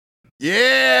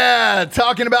Yeah,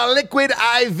 talking about liquidiv.com,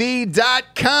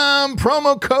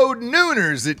 promo code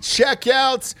Nooners at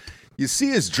checkout. You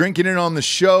see us drinking it on the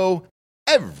show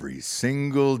every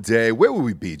single day. Where would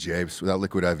we be, James, without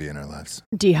Liquid IV in our lives?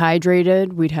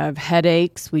 Dehydrated. We'd have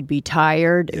headaches. We'd be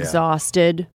tired,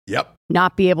 exhausted. Yep.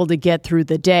 Not be able to get through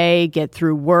the day, get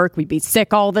through work. We'd be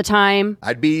sick all the time.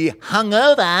 I'd be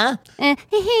hungover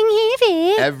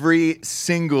every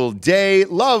single day.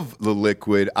 Love the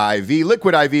Liquid IV.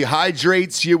 Liquid IV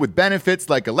hydrates you with benefits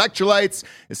like electrolytes,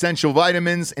 essential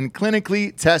vitamins, and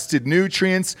clinically tested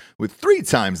nutrients with 3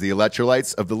 times the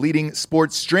electrolytes of the leading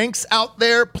sports drinks out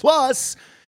there, plus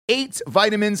 8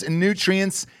 vitamins and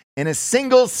nutrients in a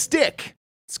single stick.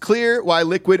 It's clear why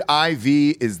Liquid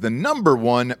IV is the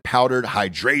 #1 powdered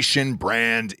hydration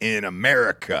brand in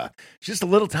America. It's just a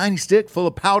little tiny stick full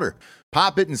of powder.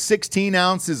 Pop it in 16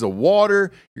 ounces of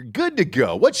water. You're good to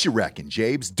go. What you reckon,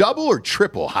 Jabes? Double or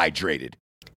triple hydrated?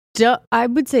 I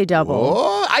would say double.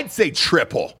 Oh, I'd say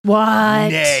triple. What?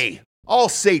 Nay, I'll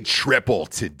say triple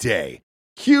today.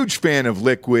 Huge fan of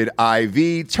Liquid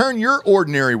IV. Turn your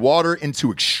ordinary water into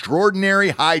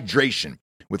extraordinary hydration.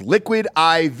 With Liquid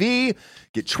IV,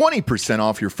 get 20%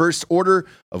 off your first order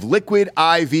of Liquid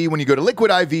IV when you go to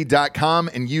liquidiv.com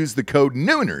and use the code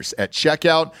Nooners at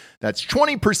checkout. That's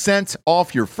 20%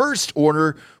 off your first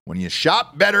order when you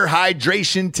shop better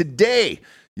hydration today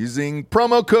using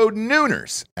promo code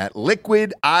Nooners at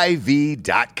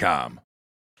liquidiv.com.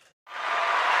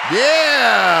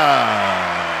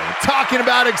 Yeah! Talking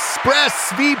about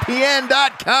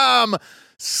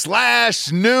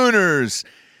expressvpn.com/Nooners.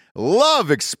 Love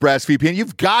ExpressVPN.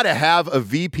 You've got to have a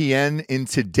VPN in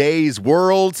today's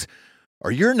world,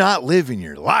 or you're not living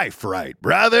your life right,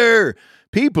 brother.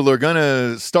 People are going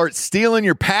to start stealing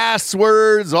your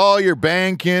passwords, all your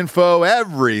bank info,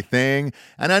 everything.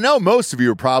 And I know most of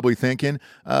you are probably thinking,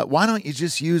 why don't you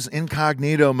just use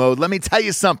incognito mode? Let me tell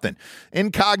you something.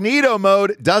 Incognito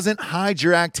mode doesn't hide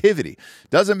your activity.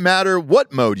 Doesn't matter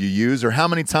what mode you use or how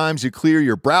many times you clear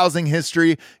your browsing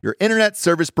history, your internet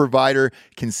service provider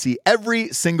can see every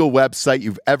single website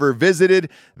you've ever visited.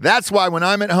 That's why when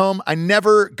I'm at home, I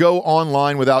never go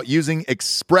online without using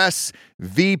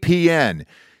ExpressVPN.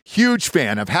 Huge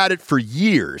fan. I've had it for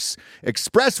years.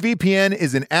 ExpressVPN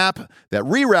is an app that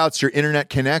reroutes your internet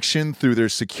connection through their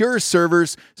secure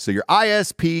servers so your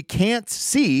ISP can't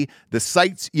see the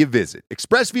sites you visit.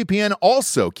 ExpressVPN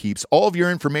also keeps all of your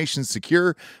information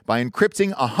secure by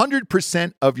encrypting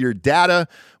 100% of your data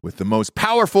with the most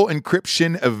powerful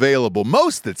encryption available.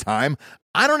 Most of the time,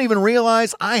 I don't even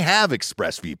realize I have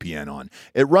ExpressVPN on.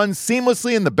 It runs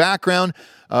seamlessly in the background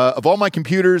of all my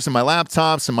computers and my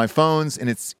laptops and my phones, and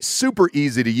it's super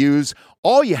easy to use.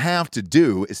 All you have to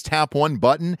do is tap one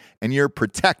button and you're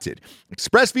protected.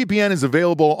 ExpressVPN is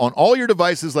available on all your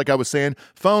devices, like I was saying,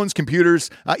 phones, computers,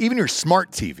 even your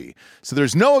smart TV. So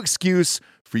there's no excuse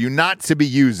for you not to be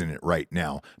using it right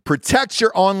now. Protect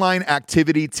your online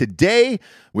activity today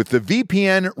with the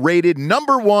VPN rated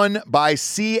 #1 by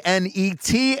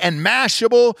CNET and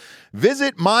Mashable.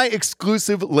 Visit my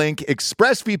exclusive link,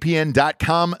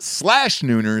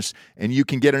 expressvpn.com/Nooners, and you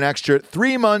can get an extra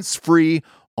 3 months free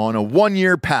on a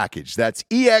 1-year package. That's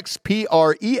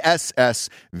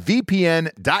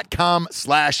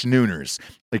expressvpn.com/Nooners.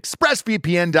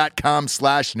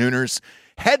 expressvpn.com/Nooners.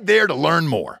 Head there to learn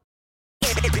more.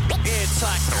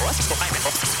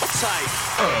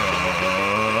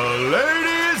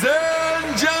 Ladies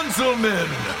and gentlemen,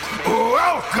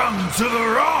 welcome to the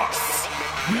Ross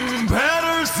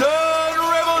Patterson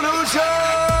Revolution!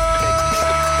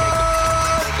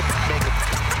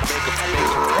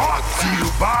 Brought to you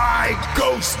by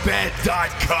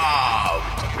GhostBed.com.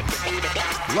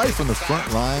 Life on the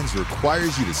front lines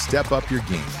requires you to step up your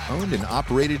game. Owned and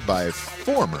operated by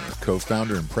former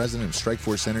co-founder and president of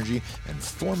Strikeforce Energy and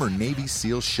former Navy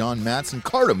SEAL Sean Matson,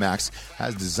 Cardomax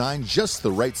has designed just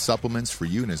the right supplements for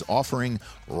you and is offering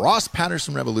Ross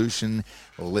Patterson Revolution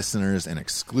listeners an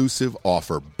exclusive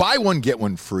offer. Buy one, get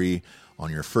one free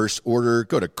on your first order.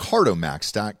 Go to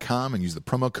Cardomax.com and use the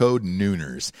promo code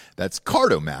Nooners. That's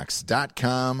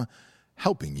Cardomax.com.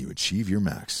 Helping you achieve your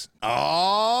max.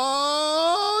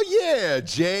 Oh, yeah,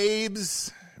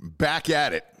 Jabes. Back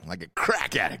at it like a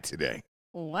crack addict today.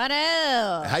 What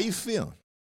else? How you feeling?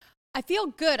 I feel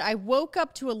good. I woke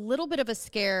up to a little bit of a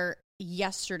scare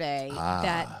yesterday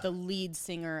that the lead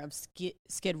singer of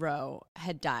Skid Row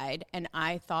had died, and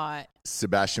I thought...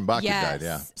 Sebastian Bach had died,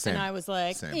 yeah. Same. And I was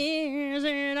like, is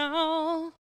it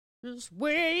all just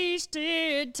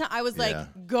wasted time? I was like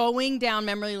going down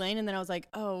memory lane, and then I was like,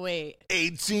 oh, wait.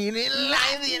 18 in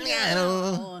life,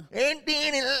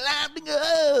 18 in life to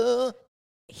go.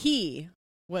 He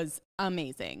was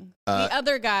amazing. The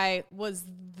other guy was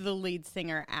the lead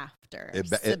singer after.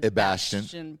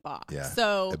 Sebastian Bach. Yeah.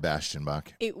 So Sebastian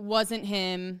Bach. It wasn't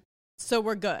him. So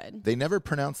we're good. They never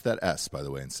pronounced that S, by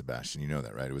the way, in Sebastian. You know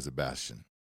that, right? It was Sebastian.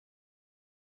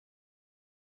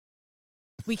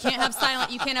 We can't have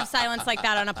silence. You can't have silence like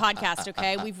that on a podcast,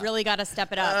 okay? We've really got to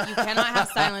step it up. You cannot have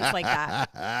silence like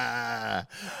that.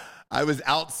 I was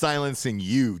out silencing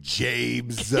you,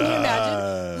 Jabes. Can you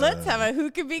imagine? Let's have a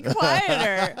who can be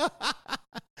quieter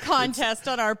contest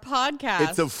on our podcast.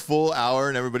 It's a full hour,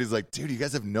 and everybody's like, dude, you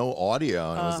guys have no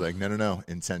audio. And I was like, no,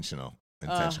 intentional.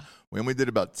 We only did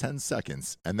about 10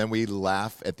 seconds, and then we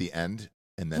laugh at the end,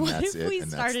 and then that's it. What if we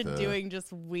started doing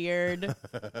just weird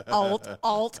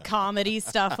alt comedy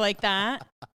stuff like that?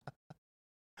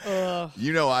 Ugh.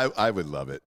 You know, I would love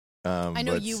it. I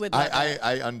know you would love it.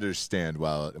 I understand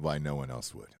why no one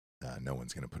else would. No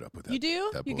one's going to put up with that. You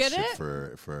do? That you bullshit get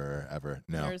it? forever.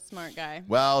 No. You're a smart guy.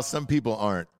 Well, some people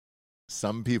aren't.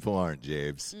 Some people aren't,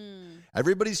 Jabes.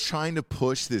 Everybody's trying to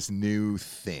push this new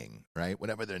thing, right?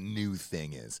 Whatever their new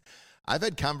thing is. I've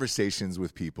had conversations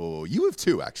with people. You have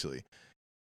too, actually.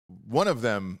 One of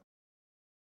them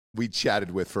we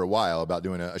chatted with for a while about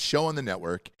doing a show on the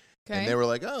network. Okay. And they were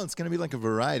like, oh, it's going to be like a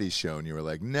variety show. And you were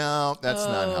like, no, that's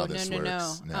not how this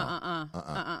works. No.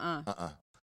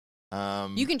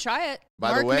 You can try it.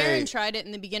 By Mark the way, Maron tried it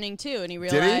in the beginning, too, and he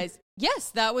realized,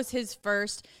 yes, that was his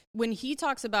first. When he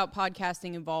talks about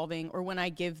podcasting evolving, or when I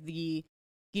give these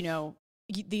young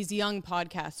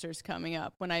podcasters coming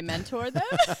up, when I mentor them,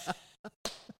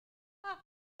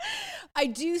 I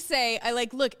do say,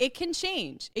 look, it can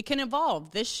change. It can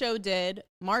evolve. This show did.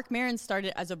 Mark Maron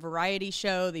started as a variety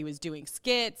show that he was doing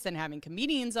skits and having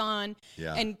comedians on,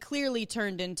 and clearly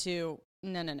turned into,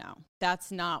 no.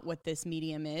 That's not what this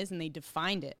medium is, and they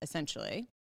defined it, essentially.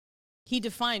 He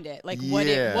defined it, what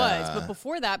it was. But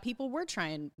before that, people were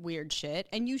trying weird shit,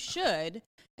 and you should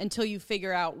until you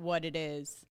figure out what it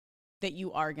is that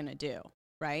you are going to do,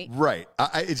 right? Right.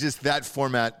 It's just that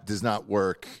format does not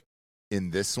work in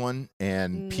this one,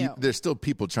 and there's still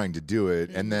people trying to do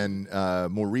it. And then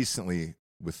more recently,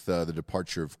 with the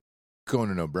departure of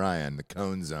Conan O'Brien, the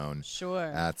Cone Zone,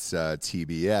 that's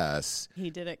TBS.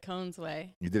 He did it Cone's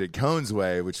way. You did it Cone's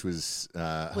way, which was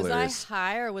hilarious. Was I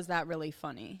high, or was that really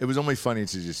funny? It was only funny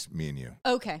to just me and you.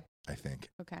 Okay. I think.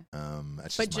 Okay.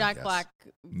 That's but just Jack my guess. Black,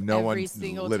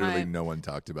 Literally no one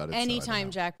talked about it. Anytime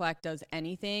Jack Black does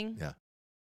anything,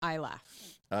 I laugh.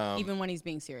 Even when he's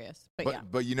being serious.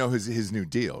 But you know his new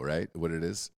deal, right? What it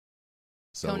is?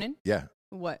 So, Conan? Yeah.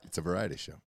 What? It's a variety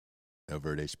show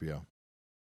over at HBO.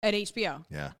 At HBO?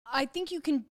 Yeah. I think you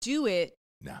can do it.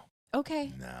 No.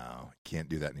 Okay. No, can't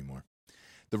do that anymore.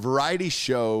 The variety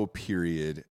show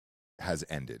period has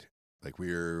ended. Like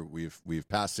we've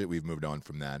passed it. We've moved on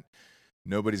from that.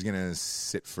 Nobody's going to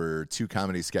sit for 2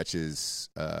 comedy sketches,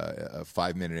 a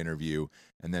 5-minute interview,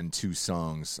 and then 2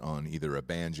 songs on either a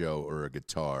banjo or a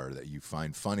guitar that you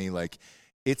find funny. Like,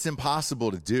 it's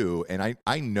impossible to do. And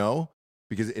I know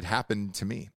because it happened to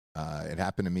me. It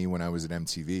happened to me when I was at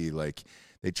MTV. Like,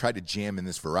 they tried to jam in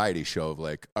this variety show of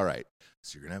like, all right,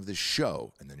 so you're going to have this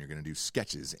show, and then you're going to do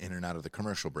sketches in and out of the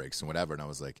commercial breaks and whatever. And I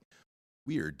was like,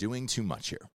 we are doing too much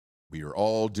here. We are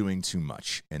all doing too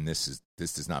much, and this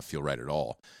does not feel right at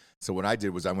all. So what I did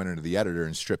was I went into the editor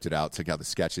and stripped it out, took out the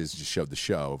sketches, just showed the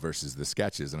show versus the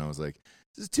sketches, and I was like,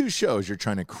 this is 2 shows you're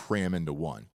trying to cram into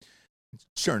one.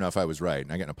 Sure enough, I was right,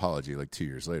 and I got an apology like 2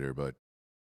 years later, but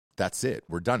that's it.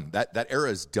 We're done. That era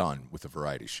is done with the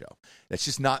variety show. That's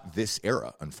just not this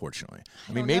era, unfortunately.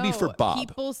 I mean, maybe for Bob.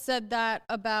 People said that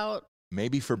about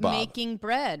maybe for Bob making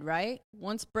bread, right?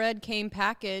 Once bread came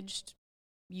packaged,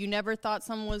 you never thought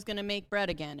someone was going to make bread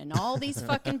again. And all these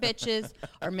fucking bitches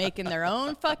are making their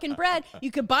own fucking bread. You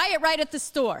could buy it right at the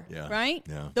store, right?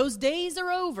 Yeah. Those days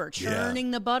are over,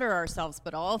 churning the butter ourselves.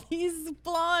 But all these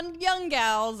blonde young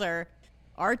gals are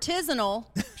artisanal.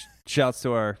 Shouts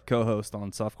to our co-host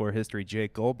on Softcore History,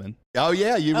 Jake Goldman. Oh,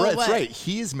 yeah, that's right.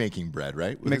 He's making bread,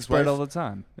 right? With Makes bread all the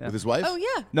time. Yeah. With his wife? Oh,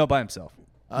 yeah. No, by himself.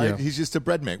 He's just a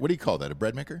bread maker. What do you call that, a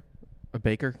bread maker? A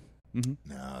baker?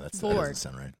 Mm-hmm. No, that doesn't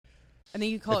sound right. I think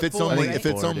you call it if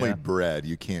it's only bread,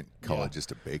 you can't call it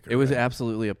just a baker. It was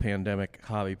absolutely a pandemic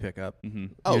hobby pickup.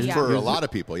 Mm-hmm. Oh, for a lot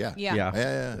of people, yeah.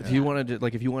 If you wanted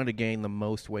to gain the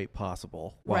most weight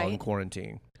possible while in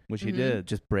quarantine, which he did,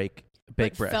 just bake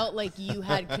bread. Felt like you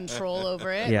had control over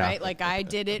it, right? Like I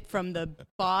did it from the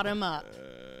bottom up.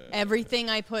 Everything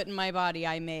I put in my body,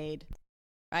 I made,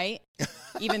 right?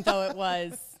 Even though it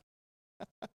was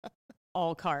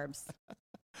all carbs.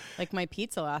 Like my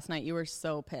pizza last night, you were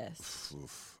so pissed.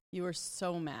 You were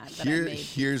so mad that I made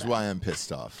Here's pizza. why I'm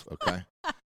pissed off, okay?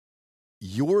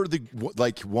 you're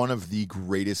one of the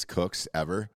greatest cooks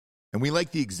ever. And we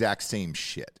like the exact same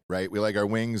shit, right? We like our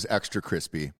wings extra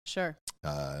crispy. Sure.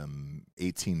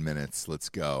 18 minutes. Let's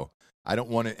go. I don't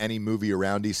want any movie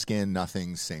aroundy skin.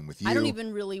 Nothing. Same with you. I don't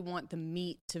even really want the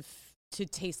meat to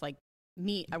taste like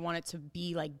meat. I want it to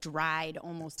be like dried,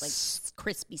 almost like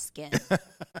crispy skin.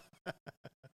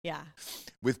 Yeah.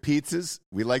 With pizzas,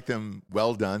 we like them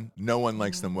well done. No one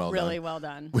likes them well done. Really well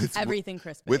done. Everything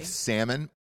crispy. With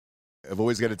salmon, I've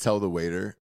always got to tell the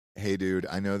waiter, hey, dude,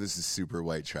 I know this is super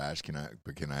white trash. Can I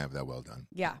have that well done?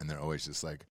 Yeah. And they're always just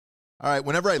like, all right.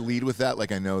 Whenever I lead with that,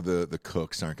 like I know the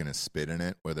cooks aren't going to spit in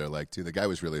it. Where they're like, dude, the guy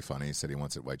was really funny. He said he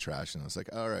wants it white trash. And I was like,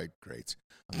 all right, great.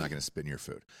 I'm not going to spit in your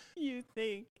food. You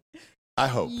think. I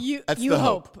hope. That's the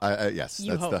hope. Yes,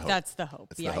 you that's hope. the hope. That's the hope.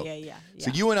 That's the hope. Yeah.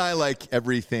 So you and I like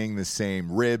everything the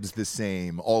same, ribs the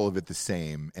same, all of it the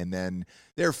same. And then,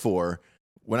 therefore,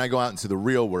 when I go out into the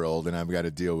real world and I've got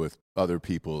to deal with other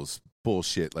people's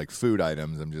bullshit like food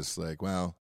items, I'm just like,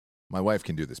 well, my wife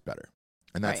can do this better.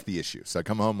 And that's the issue. So I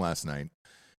come home last night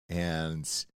and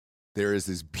there is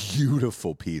this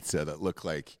beautiful pizza that looked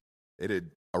like it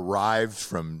had arrived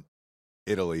from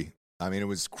Italy. I mean, it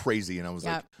was crazy. And I was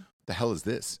like, what the hell is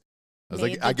this? I was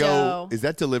is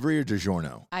that delivery or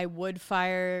DiGiorno? I would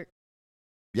fire.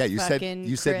 Yeah, you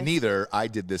said neither. I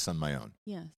did this on my own.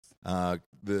 Yes.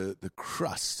 The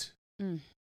crust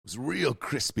was real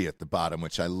crispy at the bottom,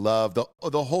 which I love.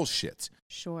 The whole shit.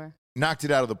 Sure. Knocked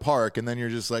it out of the park, and then you're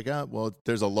just like, oh, well,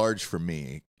 there's a large for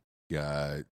me.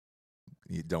 Don't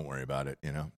worry about it.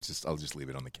 I'll just leave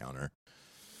it on the counter.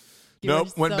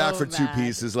 Nope. Went back for 2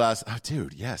 pieces last. Oh,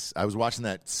 dude, yes. I was watching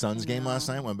that Suns game last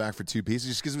night. Went back for 2 pieces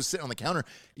just because it was sitting on the counter.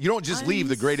 You don't just leave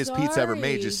the greatest pizza ever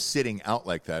made just sitting out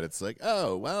like that. It's like,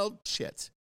 oh, well, shit.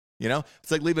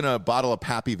 It's like leaving a bottle of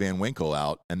Pappy Van Winkle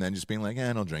out and then just being like,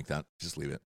 don't drink that. Just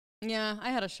leave it. Yeah, I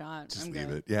had a shot. Just leave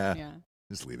it. Yeah.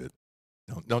 Just leave it.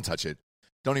 Don't touch it.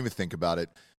 Don't even think about it.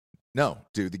 No,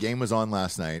 dude, the game was on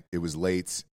last night. It was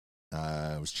late.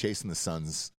 I was chasing the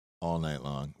Suns all night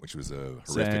long, which was a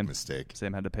horrific mistake.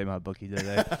 Sam had to pay my bookie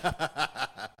today.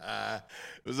 It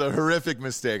was a horrific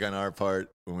mistake on our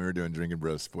part when we were doing Drinking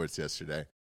Bro Sports yesterday.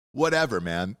 Whatever,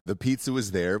 man. The pizza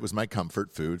was there. It was my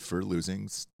comfort food for losing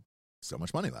so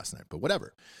much money last night. But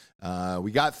whatever.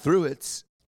 We got through it,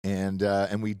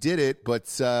 and we did it. But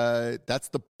that's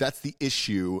the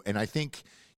issue. And I think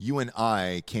you and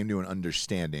I came to an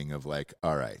understanding of like,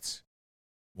 all right,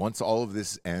 once all of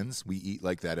this ends, we eat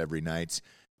like that every night.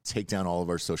 Take down all of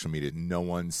our social media. No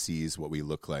one sees what we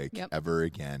look like ever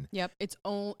again. Yep. It's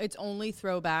only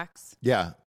throwbacks.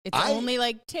 Yeah. It's only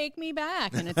like, take me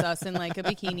back. And it's us in like a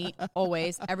bikini,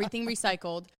 always. Everything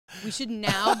recycled. We should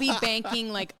now be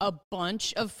banking like a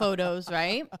bunch of photos,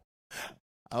 right?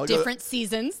 Different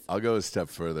seasons. I'll go a step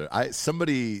further.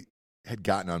 Somebody had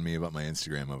gotten on me about my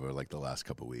Instagram over like the last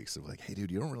couple of weeks of like, hey, dude,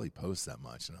 you don't really post that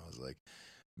much. And I was like,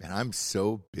 man, I'm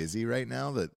so busy right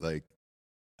now that like,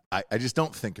 I just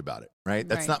don't think about it, right?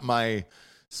 That's not my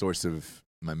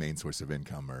main source of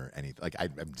income or anything. Like I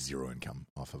have zero income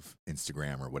off of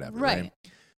Instagram or whatever, right?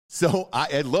 So I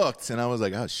had looked and I was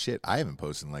like, oh shit, I haven't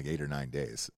posted in like 8 or 9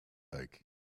 days. Like,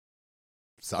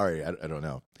 sorry, I don't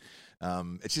know.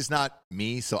 It's just not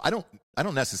me. So I don't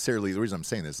necessarily, the reason I'm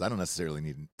saying this is I don't necessarily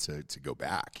need to go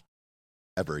back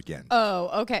ever again.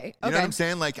 Oh, okay. You know what I'm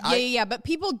saying? Like, yeah. But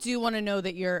people do want to know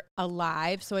that you're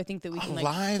alive, so I think that we can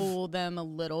like fool them a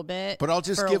little bit. But I'll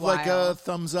just give like a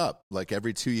thumbs up, like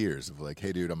every 2 years of like,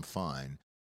 hey, dude, I'm fine.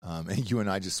 And you and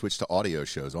I just switched to audio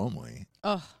shows only.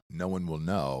 Oh, no one will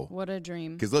know. What a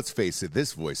dream! Because let's face it,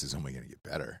 this voice is only going to get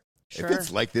better. Sure. If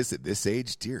it's like this at this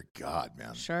age, dear God,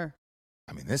 man. Sure.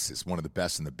 I mean, this is one of the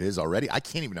best in the biz already. I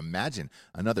can't even imagine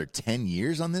another 10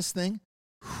 years on this thing.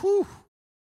 Whew.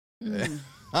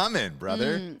 I'm in,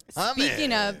 brother.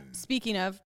 Speaking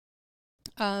of,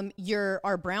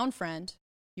 your brown friend.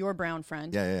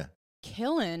 Yeah.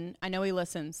 Killing. I know he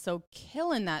listens. So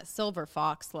killing that silver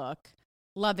fox look,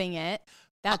 loving it.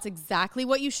 That's exactly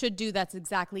what you should do. That's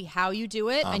exactly how you do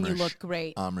it, and you look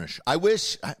great. Amrish. I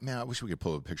wish we could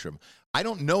pull a picture of him. I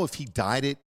don't know if he dyed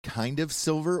it kind of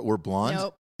silver or blonde.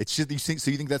 Nope. It's just so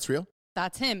you think that's real?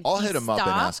 That's him. I'll hit him up and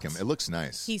ask him. It looks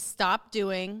nice. He stopped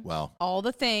doing all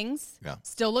the things. Yeah.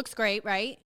 Still looks great,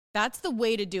 right? That's the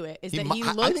way to do it. He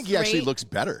looks I think he actually looks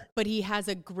better. But he has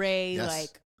a gray,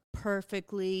 like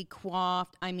perfectly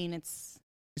coiffed. I mean, he's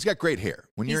got great hair.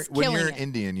 When you're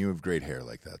Indian, you have great hair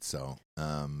like that. So,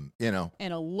 and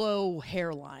a low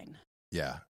hairline.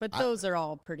 Yeah. But those are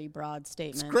all pretty broad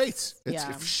statements. It's great.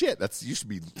 Shit. You should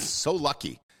be so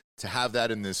lucky to have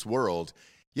that in this world.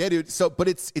 Yeah, dude. So, but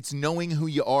it's knowing who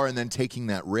you are and then taking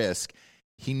that risk.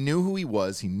 He knew who he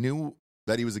was. He knew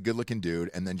that he was a good-looking dude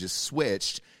and then just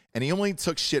switched. And he only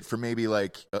took shit for maybe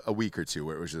like a week or two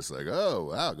where it was just like, oh,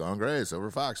 wow, going gray, Silver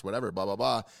Fox, whatever, blah, blah,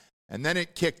 blah. And then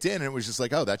it kicked in and it was just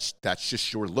like, oh, that's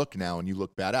just your look now and you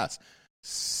look badass.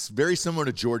 Very similar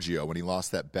to Giorgio when he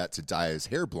lost that bet to dye his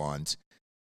hair blonde.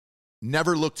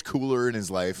 Never looked cooler in his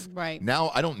life. Right.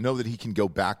 Now I don't know that he can go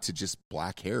back to just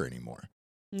black hair anymore.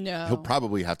 No. He'll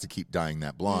probably have to keep dyeing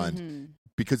that blonde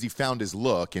because he found his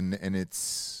look and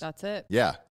it's... That's it.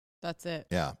 Yeah. That's it.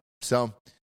 Yeah. So,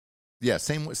 yeah,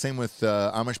 same with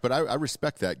Amish, but I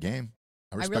respect that game.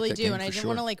 I really do, and I didn't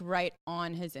want to like write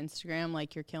on his Instagram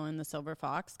like you're killing the Silver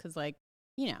Fox because like,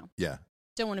 you know. Yeah.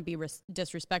 Don't want to be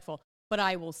disrespectful. But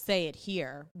I will say it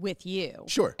here with you.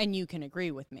 Sure. And you can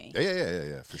agree with me.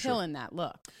 Yeah, for sure. Killing that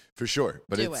look. For sure.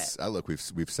 But Do it's, look,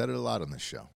 we've said it a lot on this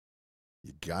show.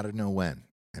 You got to know when,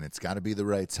 and it's got to be the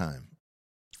right time.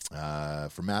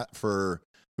 For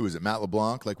who is it? Matt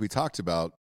LeBlanc, like we talked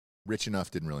about, rich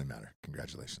enough didn't really matter.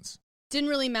 Congratulations. Didn't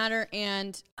really matter.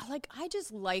 And like, I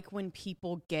just like when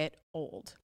people get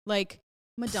old. Like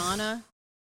Madonna.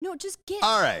 No, just get.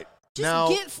 All right.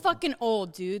 Just get fucking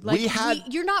old, dude. Like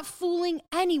you're not fooling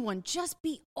anyone. Just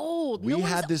be old. We no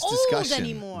had one's this old discussion.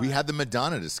 Anymore. We had the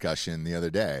Madonna discussion the other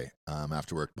day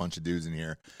after work. Bunch of dudes in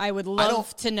here. I would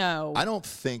love to know. I don't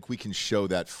think we can show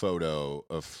that photo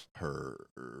of her,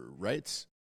 right?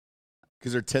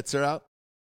 Because her tits are out.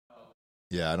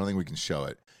 Yeah, I don't think we can show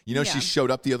it. You know, she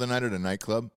showed up the other night at a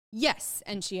nightclub. Yes,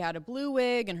 and she had a blue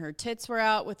wig, and her tits were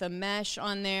out with a mesh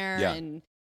on there, and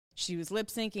she was lip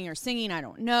syncing or singing, I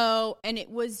don't know. And it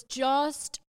was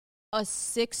just a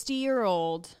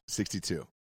 62-year-old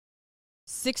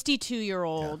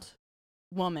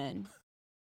woman.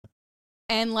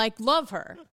 And like, love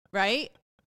her, right?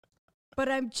 But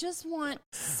I just want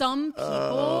some people.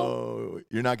 Oh,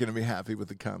 you're not going to be happy with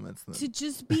the comments then. To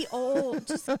just be old.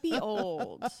 Just be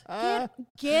old.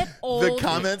 Get old. The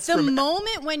comments The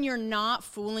moment when you're not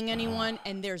fooling anyone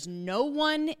and there's no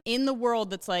one in the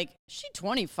world that's like, she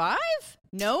 25?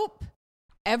 Nope.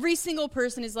 Every single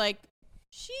person is like,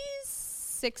 she's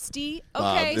 60.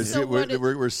 Okay,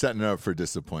 we're setting up for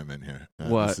disappointment here.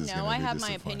 What? No, I have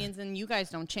my opinions and you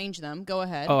guys don't change them. Go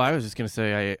ahead. Oh, I was just going to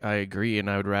say I agree, and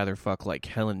I would rather fuck like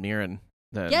Helen Mirren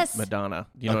than Madonna.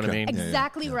 You know what I mean?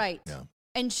 Exactly right. Yeah.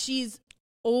 And she's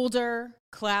older,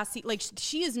 classy. Like,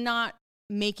 she is not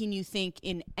making you think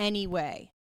in any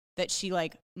way that she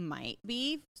like might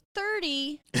be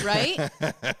 30, right?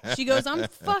 She goes, I'm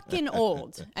fucking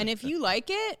old. And if you like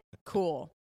it,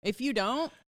 cool. If you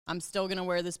don't, I'm still going to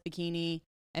wear this bikini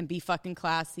and be fucking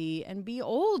classy and be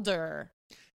older.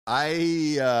 I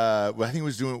think it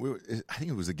was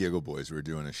the Giggle Boys. We were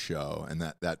doing a show and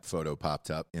that photo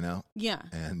popped up, you know? Yeah.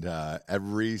 And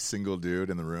every single dude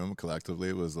in the room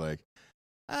collectively was like,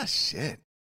 shit.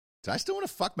 Do I still want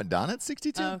to fuck Madonna at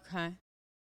 62? Okay.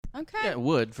 Yeah, it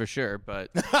would for sure, but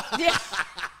yeah.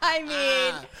 I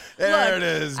mean, there it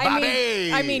is,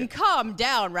 Bobby. I mean, calm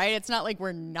down, right? It's not like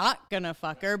we're not gonna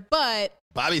fuck her, but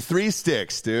Bobby 3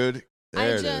 sticks, dude.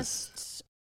 There it is.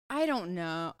 I don't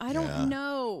know. I don't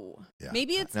know. Yeah.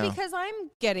 Maybe it's because I'm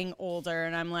getting older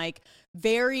and I'm like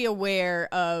very aware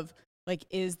of like,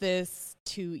 is this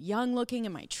too young looking?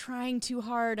 Am I trying too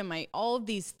hard? Am I all of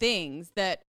these things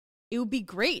that it would be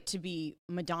great to be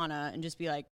Madonna and just be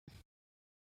like,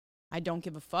 I don't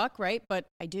give a fuck, right? But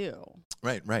I do.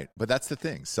 Right. But that's the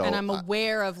thing. So, and I'm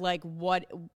aware of like what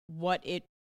it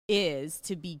is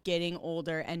to be getting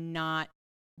older and not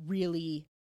really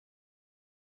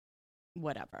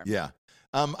whatever. Yeah.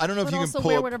 I don't know if you can pull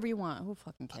wear up, whatever you want. Who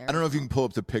fucking cares? I don't know if you can pull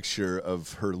up the picture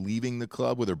of her leaving the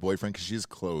club with her boyfriend because she's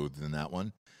clothed in that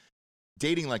one,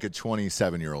 dating like a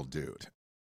 27-year-old dude,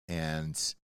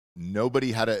 and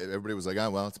everybody was like, oh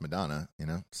well, it's Madonna, you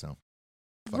know, so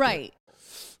right.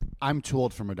 I'm too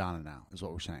old for Madonna now, is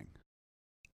what we're saying.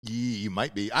 You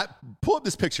might be. Pull up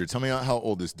this picture. Tell me how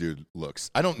old this dude looks.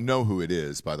 I don't know who it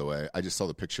is, by the way. I just saw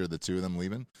the picture of the two of them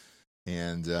leaving.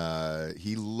 And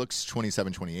he looks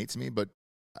 27, 28 to me, but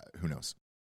who knows?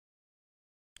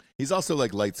 He's also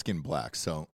like light-skinned black,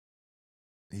 so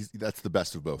that's the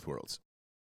best of both worlds.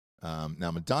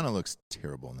 Now, Madonna looks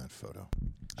terrible in that photo.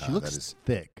 She looks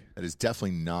thick. That is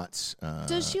definitely not...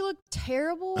 Does she look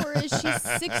terrible, or is she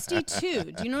 62?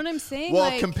 Do you know what I'm saying?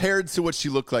 Well, compared to what she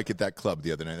looked like at that club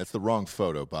the other night. That's the wrong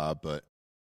photo, Bob, but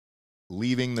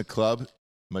leaving the club,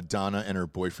 Madonna and her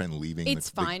boyfriend leaving it's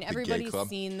the fine. The Everybody's gay club.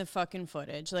 Seen the fucking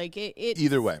footage. Like, it...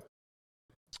 Either way.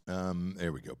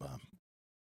 There we go, Bob.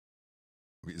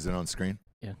 Is it on screen?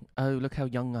 yeah. Oh, look how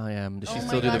young I am. Does she Oh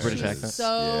still my do the gosh, British she's accent?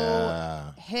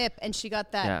 So hip, and she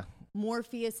got that Yeah.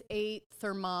 Morpheus 8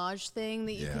 thermage thing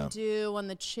that you can do on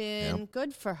the chin. Yep.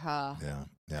 Good for her. Yeah.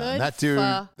 Yeah, Good and that dude,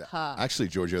 for her. actually,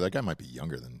 Giorgio, that guy might be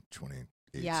younger than 28.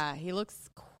 Yeah, he looks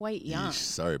quite young. Yeesh,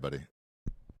 sorry, buddy.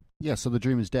 Yeah, so the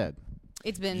dream is dead.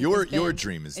 It's been your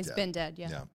dream is It's dead. been dead.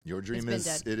 Yeah. Your dream It's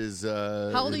is been dead. it is.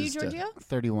 How old are you, is dead. Giorgio?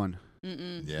 31.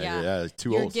 Yeah,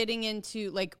 too You're old. getting into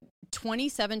like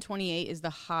 27, 28 is the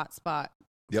hot spot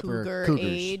Yep. cougar Cougars.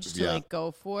 age to like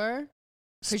go for.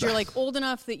 Because you're like old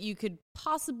enough that you could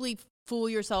possibly fool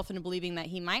yourself into believing that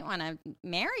he might want to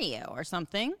marry you or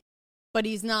something. But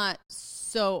he's not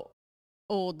so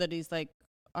old that he's like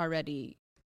already.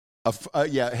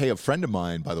 Hey, a friend of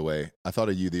mine, by the way, I thought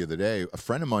of you the other day. A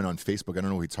friend of mine on Facebook. I don't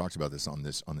know if we talked about this on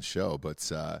the show,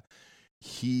 but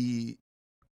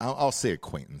I'll say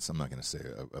acquaintance. I'm not going to say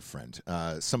a friend.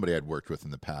 Somebody I'd worked with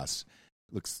in the past.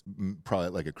 Looks probably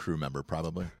like a crew member,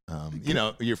 probably.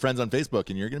 You're friends on Facebook,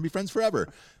 and you're going to be friends forever.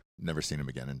 Never seen him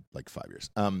again in like 5 years.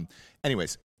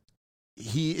 Anyways,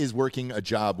 he is working a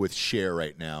job with Cher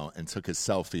right now, and took a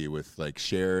selfie with like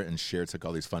Cher, and Cher took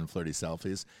all these fun, flirty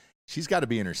selfies. She's got to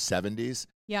be in her 70s.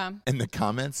 Yeah. And the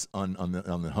comments on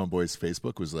the homeboy's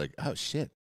Facebook was like, "Oh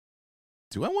shit,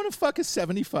 do I want to fuck a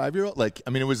 75-year-old?" Like, I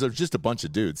mean, it was just a bunch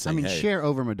of dudes saying, hey. Cher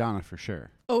over Madonna for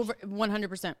sure. Over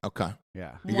 100%. Okay.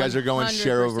 Yeah. You guys are going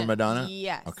Cher over 100%. Madonna?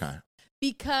 Yes. Okay.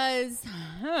 Because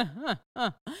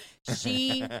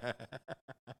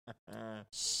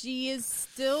she is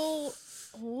still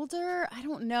older. I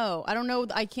don't know.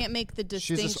 I can't make the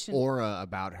She distinction. has this aura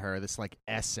about her, this like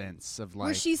essence of like.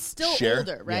 Well, she's still Cher?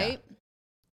 older, right? Yeah.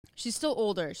 She's still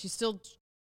older. She's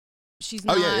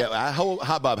Oh, not.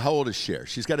 yeah. Bob, how old is Cher?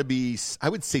 She's got to be, I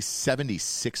would say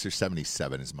 76 or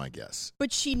 77 is my guess.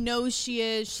 But she knows she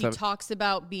is. She talks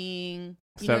about being,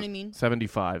 you know what I mean?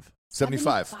 75.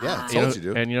 75. Yeah, I told you,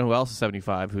 dude. And you know who else is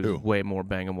 75 who's Who? way more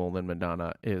bangable than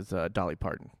Madonna is Dolly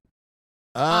Parton.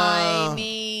 I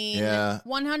mean, yeah.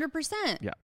 100%.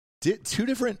 Yeah. Two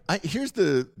different, here's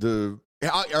all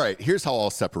right, here's how I'll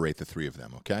separate the three of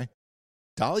them, okay?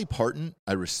 Dolly Parton,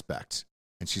 I respect,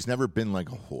 and she's never been like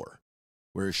a whore.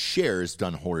 Whereas Cher has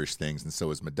done whorish things, and so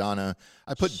has Madonna.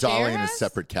 I put Dolly in a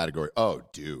separate category. Oh,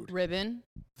 dude. Ribbon.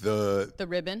 The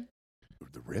ribbon.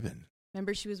 The ribbon.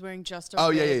 Remember she was wearing just a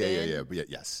ribbon? Yeah.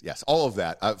 Yes. All of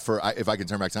that. If I can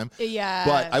turn back time. Yeah.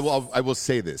 But I will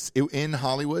say this. In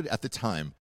Hollywood at the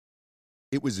time,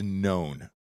 it was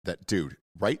known that, dude,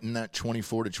 right in that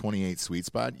 24 to 28 sweet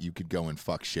spot, you could go and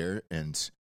fuck Cher,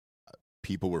 and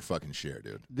people were fucking Cher,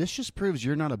 dude. This just proves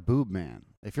you're not a boob man.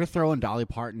 If you're throwing Dolly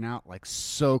Parton out like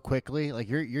so quickly, like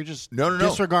you're just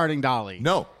disregarding Dolly.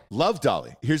 No, love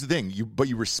Dolly. Here's the thing, but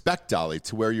you respect Dolly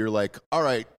to where you're like, all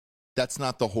right, that's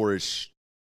not the whorish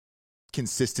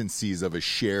consistencies of a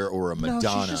Cher or a Madonna.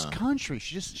 No, she's just country.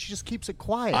 She just keeps it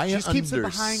quiet. I She just keeps it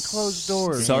behind closed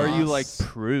doors. So are you like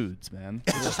prudes, man?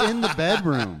 It's just in the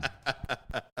bedroom.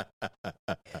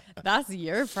 That's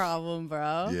your problem,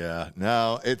 bro. Yeah,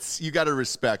 no, you got to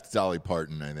respect Dolly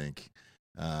Parton, I think.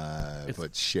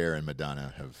 But Cher and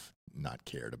Madonna have not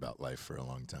cared about life for a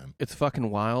long time. It's fucking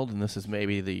wild, and this is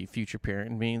maybe the future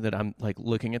parent in me that I'm like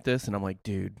looking at this, and I'm like,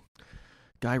 dude,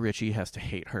 Guy Ritchie has to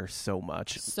hate her so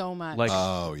much. So much. Like,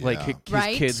 oh, yeah. Like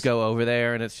his kids go over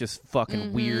there, and it's just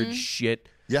fucking weird shit.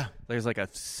 Yeah. There's like a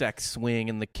sex swing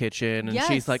in the kitchen, and Yes.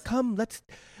 she's like, come, let's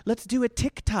do a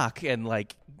TikTok. And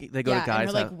like, they go to guys. And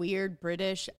her like weird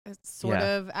British sort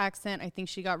of accent. I think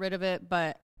she got rid of it,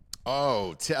 but.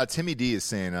 Oh, Timmy D is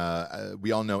saying,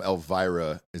 we all know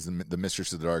Elvira is the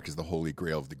Mistress of the Dark is the holy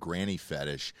grail of the granny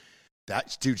fetish.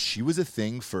 Dude, she was a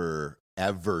thing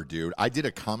forever, dude. I did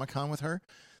a Comic-Con with her.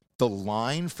 The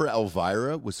line for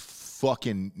Elvira was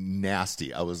fucking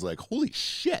nasty. I was like, holy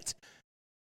shit.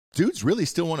 Dudes really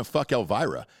still want to fuck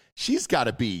Elvira. She's got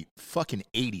to be fucking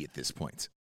 80 at this point.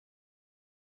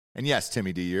 And yes,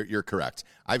 Timmy D, you're correct.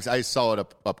 I saw it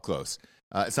up close.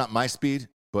 It's not my speed,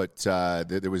 but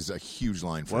there was a huge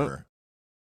line for her.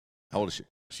 How old is she?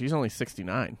 She's only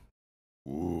 69.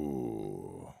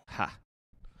 Ooh. Ha.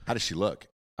 How does she look?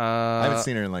 I haven't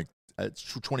seen her in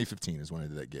 2015 is when I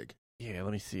did that gig. Yeah,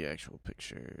 let me see actual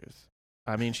pictures.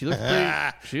 I mean, she looks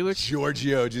pretty. She looks.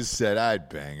 Giorgio just said I'd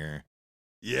bang her.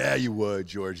 Yeah, you would,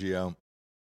 Giorgio.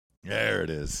 There it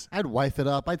is. I'd wife it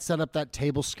up. I'd set up that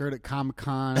table skirt at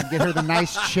Comic-Con. I'd get her the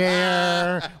nice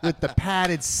chair with the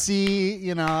padded seat,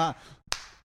 you know.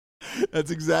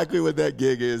 That's exactly what that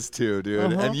gig is too,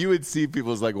 dude. Uh-huh. And you would see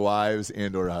people's like wives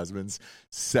and or husbands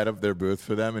set up their booth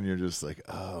for them, and you're just like,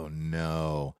 oh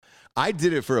no. I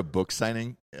did it for a book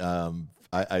signing.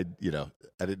 I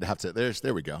didn't have to.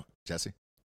 There we go, Jesse.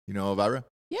 You know Elvira?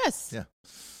 Yes. Yeah.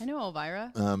 I know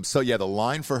Elvira. So yeah, the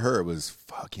line for her was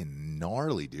fucking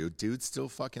gnarly, dude. Dudes still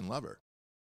fucking love her.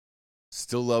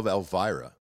 Still love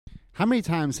Elvira. How many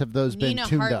times have those been Nina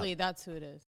tuned Hartley, up? that's who it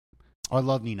is. Oh, I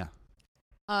love Nina.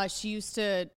 She used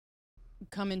to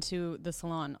come into the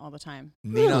salon all the time.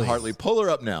 Nina Really? Hartley. Pull her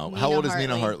up now. How Nina old is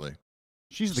Nina Hartley. Hartley?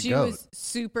 She's the She goat. was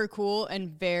super cool and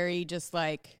very just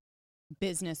like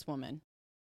businesswoman,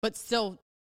 but still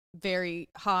very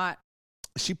hot.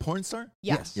 Is she porn star?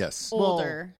 Yes. Yes.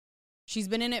 Older. She's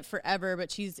been in it forever,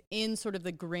 but she's in sort of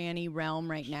the granny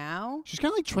realm right now. She's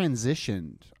kind of like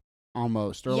transitioned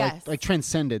almost, or Yes. like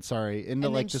transcended, sorry, into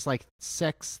And like then this like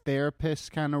sex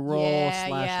therapist kind of role. Yeah,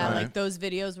 slash yeah. like- Like those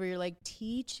videos where you're like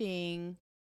teaching,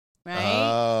 right?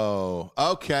 Oh,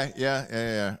 okay.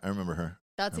 Yeah. I remember her.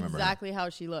 That's remember her. exactly how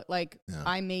she looked. Like Yeah.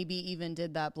 I maybe even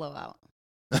did that blowout.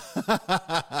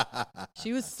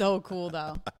 She was so cool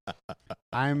though.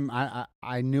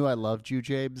 I knew I loved you,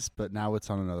 Jabes, but now it's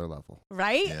on another level.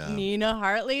 Right? Yeah. Nina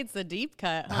Hartley, it's a deep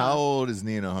cut. Huh? How old is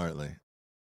Nina Hartley?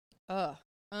 Ugh.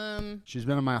 She's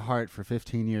been in my heart for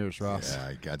 15 years, Ross.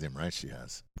 Yeah, goddamn right she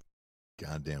has.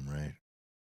 Goddamn right.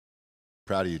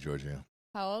 Proud of you, Giorgio.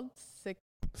 How old?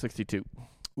 62.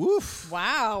 Woof.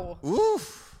 Wow.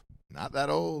 Woof. Not that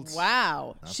old.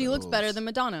 Wow. Not She that looks old. better than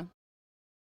Madonna.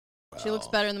 She looks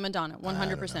Well, better than Madonna, I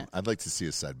don't 100%. know. I'd like to see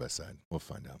a side by side. We'll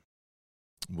find out.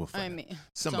 We'll find I out. mean,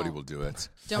 Somebody don't- will do it.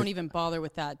 Don't even bother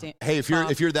with that. Hey, if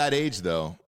Bob. you're that age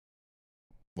though,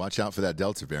 watch out for that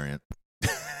Delta variant.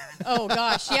 Oh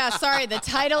gosh, yeah, sorry, the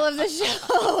title of the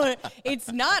show.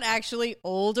 It's not actually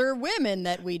older women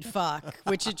that we'd fuck,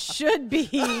 which it should be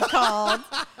called,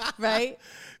 right?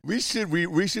 We should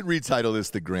retitle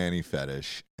this the Granny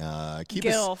Fetish. Keep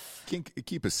Gilf.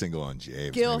 keep us single on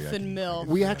James. Gilf Maybe I and can- MILF.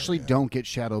 We actually don't get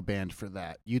shadow banned for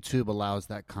that. YouTube allows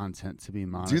that content to be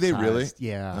monetized. Do they really?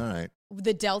 Yeah. All right.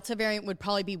 The Delta variant would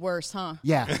probably be worse, huh?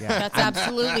 Yeah. That's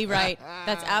absolutely right.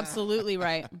 That's absolutely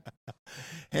right.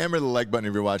 Hammer the like button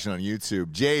if you're watching on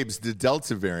YouTube. James, the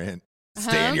Delta variant.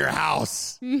 Stay in your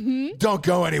house. Mm-hmm. Don't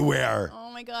go anywhere.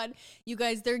 Oh my God. You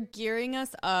guys, they're gearing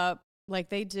us up like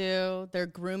they do. They're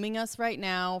grooming us right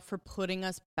now for putting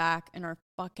us back in our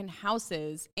fucking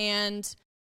houses. And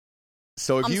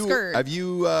So I'm scared. have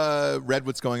you read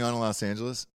what's going on in Los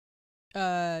Angeles?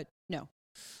 no.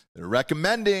 They're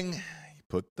recommending you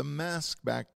put the mask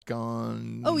back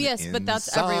on. Oh, yes, but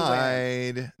that's everywhere.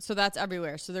 inside. So that's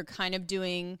everywhere. So they're kind of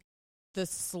doing the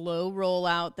slow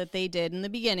rollout that they did in the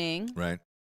beginning. Right.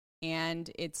 And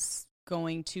it's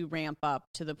going to ramp up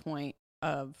to the point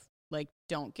of like,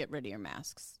 don't get rid of your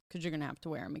masks because you're going to have to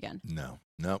wear them again. No.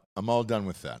 I'm all done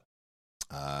with that.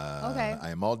 Okay. I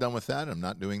am all done with that. I'm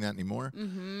not doing that anymore.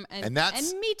 Mm-hmm. And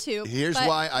that's- and me too. Here's but-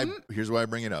 why I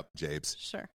bring it up, Jabes.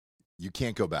 Sure. You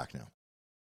can't go back now.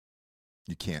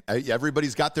 You can't.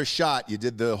 Everybody's got their shot. You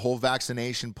did the whole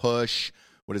vaccination push.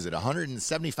 What is it?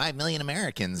 175 million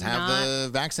Americans have the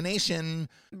vaccination.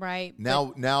 Right.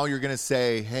 Now you're going to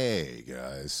say, hey,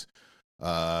 guys,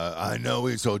 I know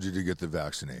we told you to get the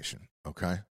vaccination,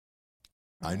 okay?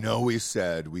 I know we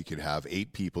said we could have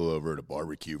 8 people over at a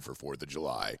barbecue for 4th of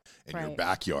July in your Right.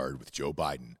 backyard with Joe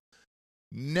Biden.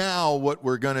 Now what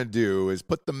we're going to do is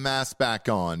put the mask back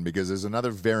on because there's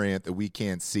another variant that we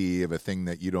can't see of a thing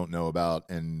that you don't know about,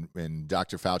 and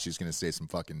Dr. Fauci's going to say some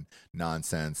fucking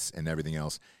nonsense and everything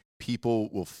else. People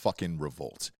will fucking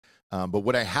revolt. But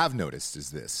what I have noticed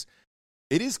is this.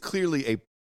 It is clearly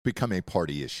become a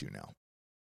party issue now.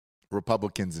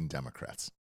 Republicans and Democrats.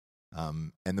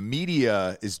 And the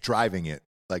media is driving it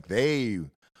like we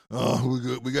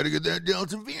got to get that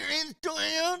Delta variant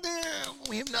out there.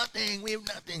 We have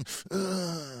nothing.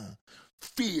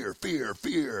 Fear.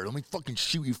 Let me fucking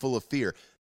shoot you full of fear.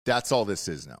 That's all this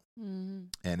is now. Mhm.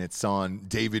 And it's on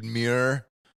David Muir,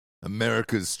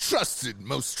 America's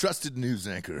most trusted news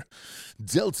anchor.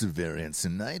 Delta variant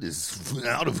tonight is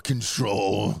out of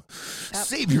control. That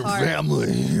Save your part-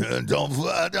 family and don't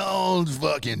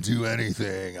fucking do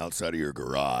anything outside of your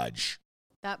garage.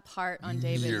 That part on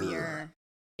David Muir. Muir.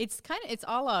 It's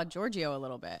a la Giorgio a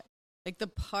little bit. Like the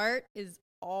part is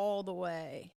all the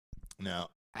way. Now,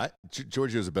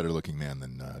 Giorgio's a better looking man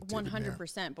than David Muir.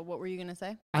 100%. But what were you going to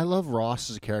say? I love Ross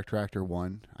as a character actor,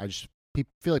 one. I just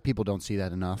feel like people don't see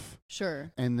that enough.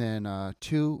 Sure. And then,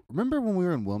 two, remember when we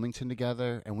were in Wilmington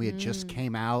together and we had just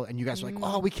came out and you guys were like,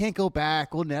 oh, we can't go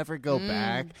back. We'll never go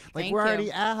back. Like, Thank we're you.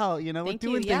 already out. You know, Thank we're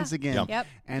you. doing Yeah. things again. Yep. Yep.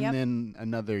 And yep. then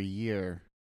another year.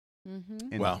 Mm-hmm.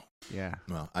 And- Well, yeah.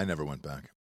 I never went back.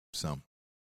 So,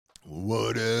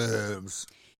 what else?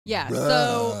 Yeah. Bruh.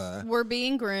 So we're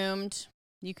being groomed.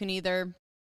 You can either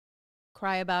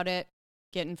cry about it,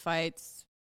 get in fights,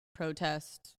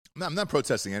 protest. No, I'm not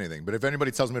protesting anything, but if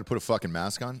anybody tells me to put a fucking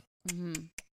mask on, Mm-hmm.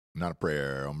 not a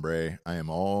prayer, hombre. I am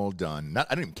all done. I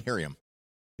don't even carry them.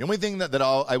 The only thing that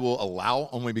I will allow,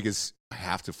 only because I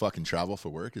have to fucking travel for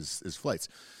work, is flights.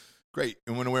 Great.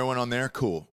 And when I wear one on there,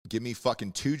 cool. Give me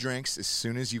fucking 2 drinks as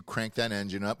soon as you crank that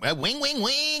engine up. Wing, wing,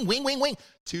 wing, wing, wing, wing.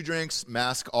 2 drinks,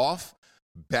 mask off,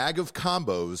 bag of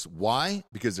combos. Why?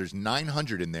 Because there's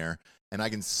 900 in there, and I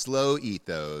can slow eat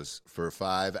those for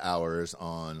 5 hours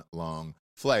on long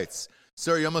flights.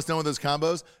 Sir, you almost done with those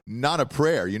combos? Not a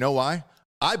prayer. You know why?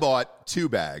 I bought 2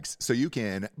 bags, so you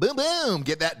can, boom, boom,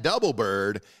 get that double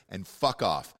bird and fuck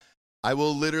off. I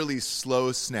will literally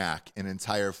slow snack an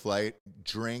entire flight,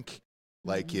 drink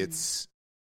like it's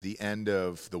the end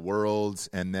of the world,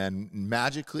 and then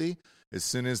magically, as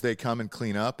soon as they come and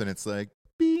clean up, and it's like,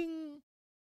 bing,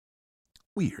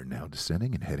 we are now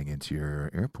descending and heading into your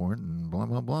airport, and blah,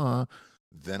 blah, blah.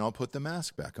 Then I'll put the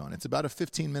mask back on. It's about a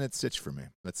 15-minute stitch for me.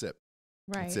 That's it.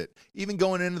 Right. That's it. Even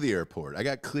going into the airport, I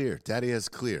got Clear. Daddy has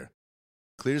Clear.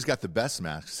 Clear's got the best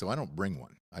mask, so I don't bring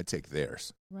one. I take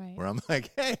theirs. Right. Where I'm like,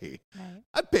 hey,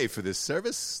 I pay for this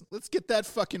service. Let's get that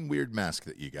fucking weird mask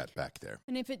that you got back there.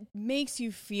 And if it makes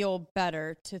you feel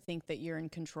better to think that you're in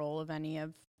control of any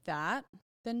of that,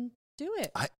 then do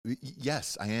it.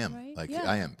 Yes, I am. Right? Like, Yeah.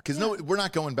 I am. Because no, we're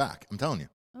not going back. I'm telling you.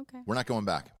 Okay. We're not going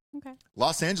back. Okay.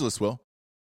 Los Angeles will.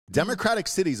 Democratic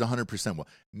cities 100% will.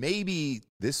 Maybe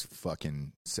this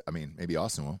fucking, maybe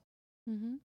Austin will.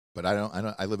 Mm-hmm. But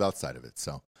I live outside of it,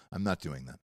 so I'm not doing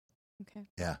that. Okay.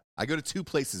 Yeah. I go to 2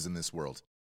 places in this world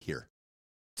here.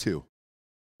 2.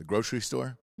 The grocery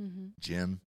store,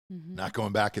 gym. Not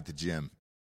going back at the gym.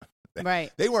 Right.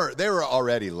 They were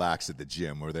already lax at the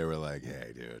gym where they were like,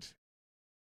 hey, dude,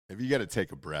 if you got to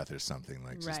take a breath or something,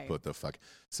 like just put the fuck.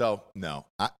 So, no.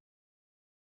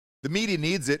 The media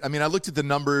needs it. I mean, I looked at the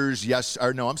numbers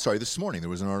this morning. There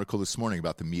was an article this morning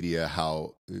about the media,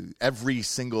 how every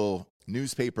single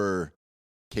newspaper,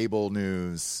 cable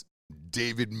news,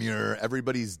 David Muir,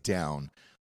 everybody's down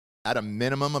at a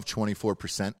minimum of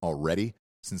 24% already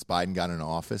since Biden got into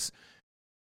office.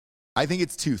 I think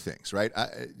it's 2 things, right?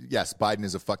 Yes, Biden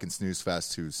is a fucking snooze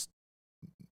fest who's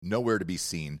nowhere to be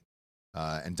seen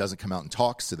and doesn't come out and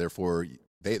talk, so therefore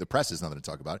the press has nothing to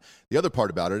talk about it. The other part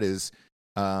about it is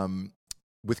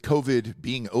with COVID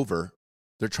being over,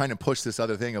 they're trying to push this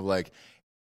other thing of like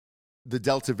the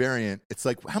Delta variant. It's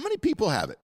like, how many people have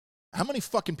it? How many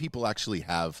fucking people actually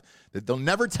have that? They'll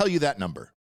never tell you that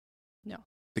number. No.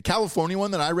 The California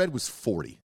one that I read was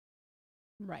 40.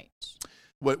 Right.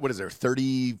 What is there?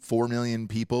 34 million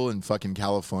people in fucking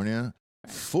California.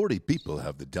 Right. 40 people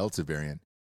have the Delta variant.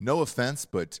 No offense,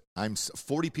 but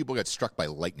 40 people got struck by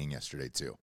lightning yesterday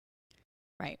too.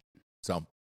 Right. So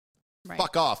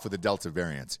fuck off with the Delta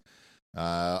variant.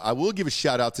 I will give a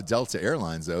shout out to Delta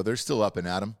Airlines though. They're still up and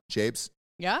at 'em. Japes.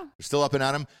 Yeah. They're still up and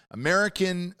at 'em.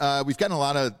 American. We've gotten a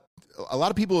lot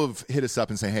of people have hit us up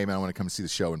and say, hey man, I want to come see the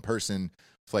show in person.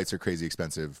 Flights are crazy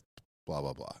expensive. Blah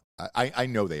blah blah. I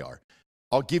know they are.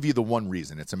 I'll give you the one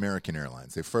reason. It's American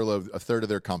Airlines. They furloughed a third of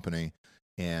their company,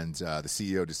 and the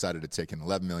CEO decided to take an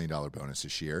 $11 million bonus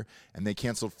this year, and they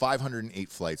canceled 508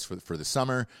 flights for the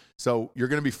summer. So you're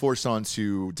going to be forced on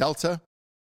to Delta,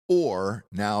 or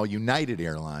now United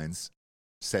Airlines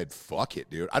said, fuck it,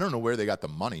 dude. I don't know where they got the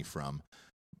money from.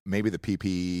 Maybe the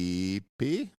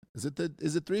PPP? Is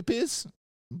it 3 Ps?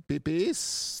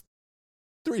 PPs?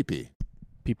 3P.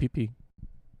 PPP.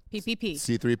 PPP.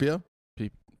 C3PO?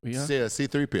 Yeah.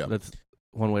 C3PO. That's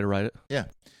one way to write it. Yeah.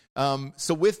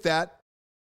 So with that,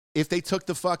 if they took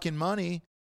the fucking money,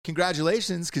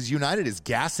 congratulations, because United is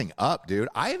gassing up, dude.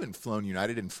 I haven't flown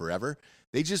United in forever.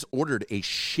 They just ordered a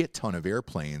shit ton of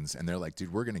airplanes, and they're like,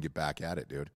 dude, we're going to get back at it,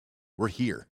 dude. We're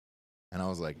here. And I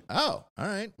was like, oh, all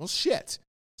right. Well, shit.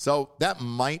 So that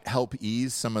might help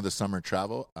ease some of the summer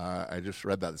travel. I just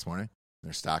read that this morning.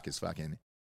 Their stock is fucking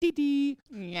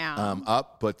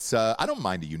up, but I don't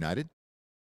mind a United.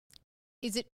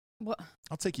 Is it what?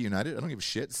 I'll take a United. I don't give a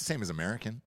shit. It's the same as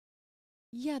American.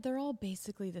 Yeah, they're all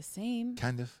basically the same.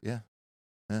 Kind of, yeah.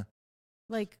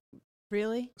 Like,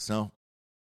 really? So,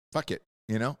 fuck it.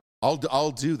 You know, I'll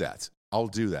do that. I'll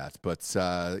do that. But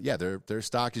yeah, their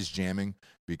stock is jamming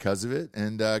because of it,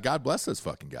 and God bless those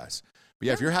fucking guys. But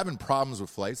yeah, if you're having problems with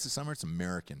flights this summer, it's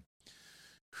American.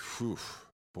 Whew,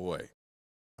 boy,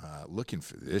 looking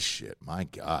for this shit. My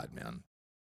God, man.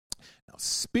 Now,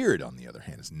 Spirit, on the other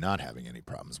hand, is not having any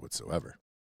problems whatsoever.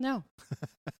 No.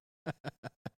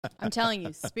 I'm telling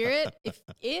you, Spirit,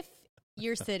 if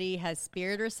your city has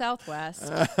Spirit or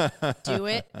Southwest, do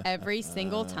it every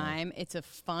single time. It's a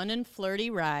fun and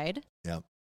flirty ride. Yep.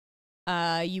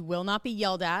 You will not be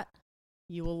yelled at.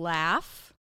 You will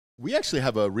laugh. We actually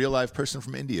have a real live person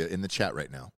from India in the chat right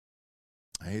now.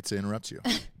 I hate to interrupt you.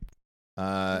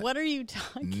 What are you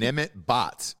talking Nimit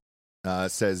Bhat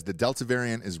says the Delta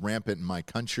variant is rampant in my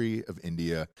country of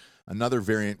India. Another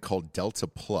variant called Delta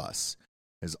Plus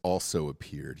has also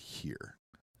appeared here.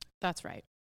 That's right.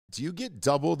 Do you get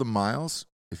double the miles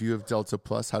if you have Delta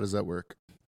Plus? How does that work?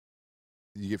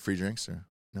 Do you get free drinks or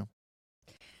no?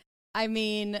 I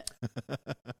mean,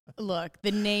 look,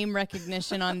 the name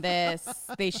recognition on this,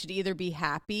 they should either be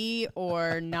happy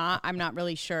or not. I'm not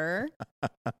really sure.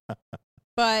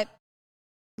 But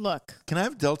look. Can I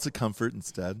have Delta Comfort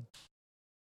instead?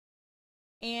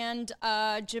 And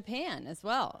Japan as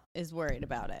well is worried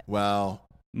about it. Well,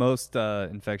 most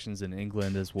infections in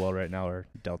England as well right now are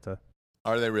Delta.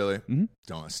 are they really? Mm-hmm.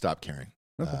 Don't stop caring.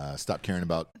 Okay. Stop caring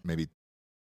about maybe,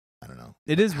 I don't know.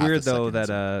 It is half a weird though second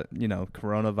that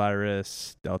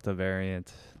coronavirus, Delta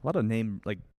variant, a lot of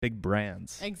big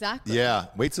brands. Exactly. Yeah,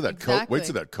 wait till that Exactly. wait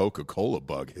till that Coca-Cola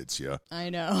bug hits you. I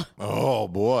know. Oh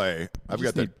boy, I've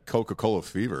got just that Coca-Cola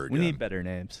fever again. We need better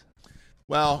names.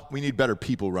 Well, we need better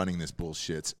people running this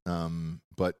bullshit.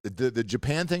 But the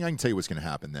Japan thing, I can tell you what's going to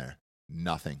happen there.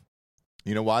 Nothing.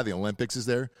 You know why? The Olympics is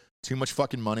there. Too much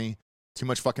fucking money. Too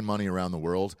much fucking money around the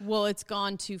world. Well, it's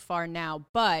gone too far now.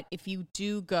 But if you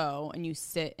do go and you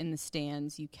sit in the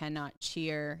stands, you cannot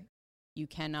cheer. You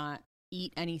cannot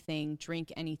eat anything,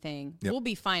 drink anything. Yep. We'll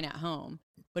be fine at home.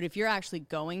 But if you're actually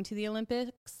going to the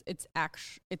Olympics, it's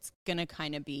going to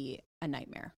kind of be a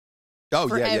nightmare. Oh,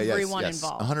 for yeah, everyone yes,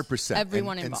 involved. 100%.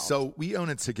 Everyone and involved. So we own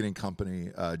a ticketing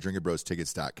company,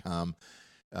 drinkerbrostickets.com.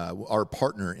 Our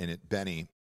partner in it, Benny,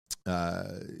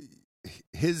 a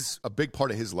big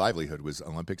part of his livelihood was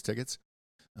Olympics tickets,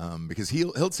 because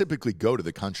he'll typically go to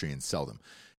the country and sell them.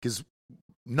 Because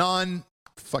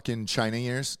non-fucking China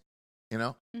years, you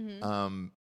know,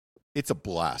 it's a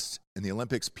blast. In the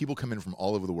Olympics, people come in from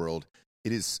all over the world.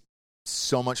 It is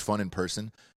so much fun in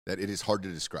person that it is hard to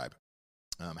describe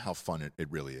how fun it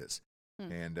really is.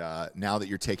 And now that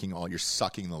you're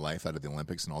sucking the life out of the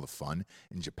Olympics and all the fun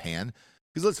in Japan,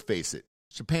 because let's face it,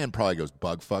 Japan probably goes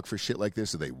bug fuck for shit like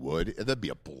this, or they would. That'd be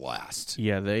a blast.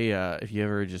 Yeah, they. If you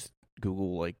ever just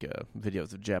Google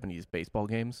videos of Japanese baseball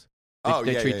games,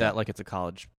 they treat that like it's a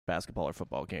college basketball or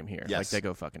football game here. Yes. Like they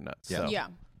go fucking nuts. Yeah. So. Yeah.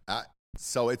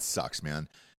 So it sucks, man.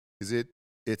 Because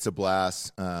it's a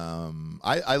blast.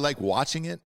 I like watching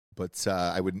it, but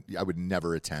I would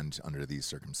never attend under these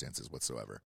circumstances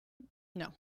whatsoever. No.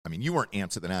 I mean, you weren't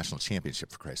amped at the national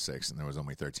championship, for Christ's sakes, and there was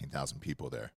only 13,000 people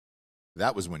there.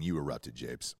 That was when you erupted,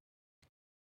 Japes.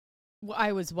 Well,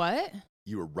 I was what?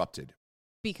 You erupted.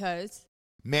 Because?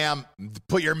 Ma'am,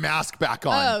 put your mask back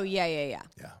on. Oh, yeah.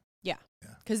 Yeah.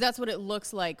 Because that's what it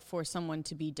looks like for someone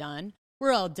to be done.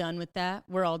 We're all done with that.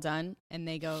 We're all done. And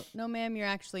they go, no, ma'am, you're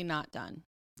actually not done.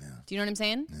 Yeah. Do you know what I'm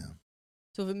saying? Yeah.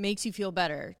 So if it makes you feel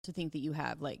better to think that you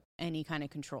have any kind of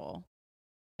control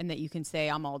and that you can say,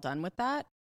 I'm all done with that,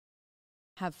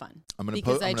 have fun.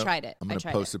 I tried it. I'm going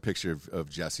to post a picture of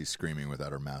Jessie screaming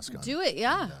without her mask on. Do it,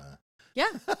 yeah. Yeah.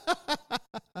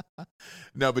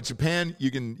 No, but Japan, you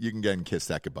can go and kiss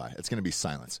that goodbye. It's going to be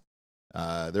silence.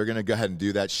 They're going to go ahead and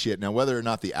do that shit. Now, whether or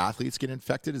not the athletes get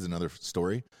infected is another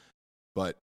story.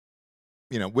 But,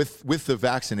 with the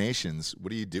vaccinations,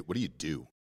 what do you do? What do you do?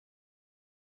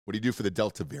 What do you do for the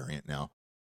Delta variant now?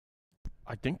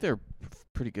 I think they're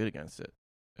pretty good against it,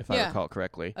 if I recall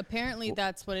correctly. Apparently,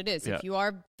 that's what it is. Yeah. If you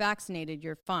are vaccinated,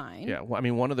 you're fine. Yeah, well, I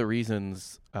mean, one of the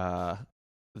reasons the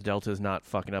Delta is not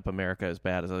fucking up America as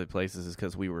bad as other places is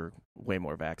because we were way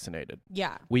more vaccinated.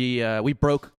 Yeah. We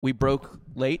broke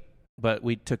late, but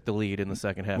we took the lead in the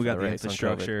second half. We got of the race the on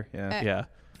structure. COVID. Yeah.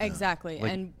 Exactly.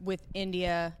 And with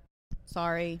India,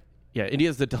 sorry. Yeah,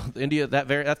 India's that's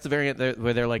the variant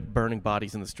where they're like burning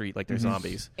bodies in the street like they're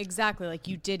zombies. Exactly.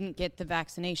 You didn't get the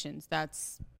vaccinations.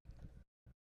 That's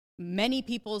many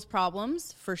people's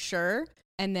problems for sure.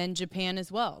 And then Japan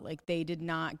as well. They did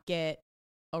not get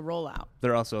a rollout.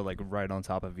 They're also right on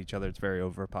top of each other. It's very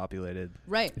overpopulated.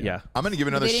 Right. Yeah. I'm going to give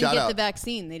another they shout didn't out. get the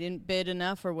vaccine. They didn't bid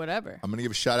enough or whatever. I'm going to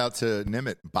give a shout out to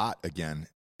Nimit Bot again,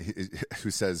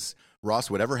 who says, Ross,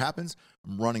 whatever happens,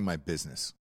 I'm running my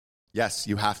business. Yes,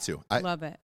 you have to. Love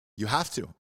it. You have to.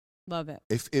 Love it.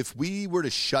 If we were to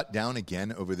shut down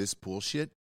again over this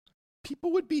bullshit,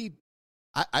 people would be,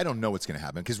 I don't know what's going to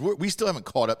happen, because we still haven't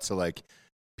caught up to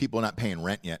people not paying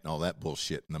rent yet and all that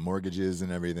bullshit and the mortgages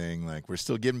and everything. We're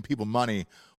still giving people money.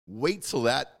 Wait till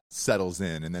that settles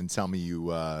in and then tell me you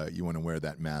want to wear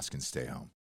that mask and stay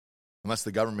home. Unless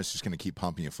the government's just going to keep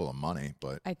pumping you full of money.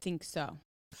 But I think so.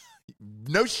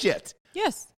 No shit.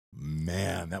 Yes.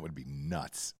 Man, that would be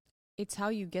nuts. It's how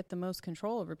you get the most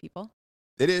control over people.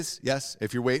 It is, yes.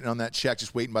 If you're waiting on that check,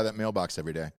 just waiting by that mailbox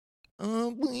every day.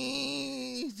 Oh,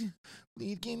 please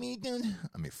get me done.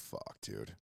 I mean, fuck,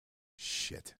 dude.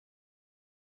 Shit.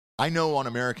 I know on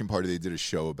American Party they did a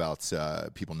show about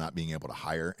people not being able to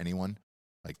hire anyone.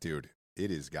 Like, dude,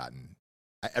 it has gotten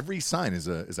every sign is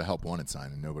a help wanted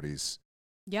sign, and nobody's.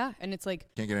 Yeah, and it's like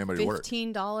can't get anybody to work.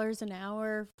 $15 an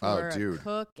hour for a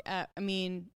cook.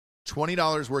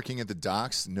 $20 working at the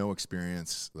docks, no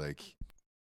experience, like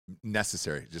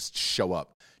necessary. Just show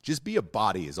up. Just be a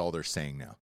body is all they're saying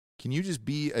now. Can you just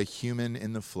be a human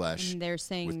in the flesh? And they're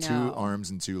saying with no. 2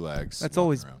 arms and 2 legs. That's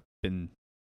always been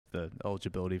the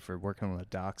eligibility for working on the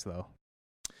docks, though.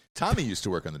 Tommy used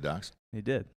to work on the docks. He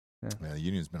did. Yeah, the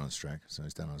union's been on strike, so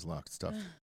he's down on his luck. It's tough.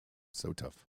 So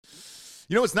tough.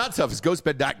 You know what's not tough is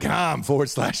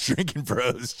ghostbed.com/drinking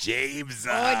bros. James.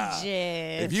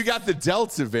 If you got the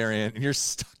Delta variant and you're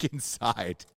stuck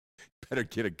inside, better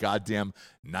get a goddamn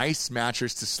nice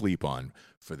mattress to sleep on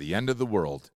for the end of the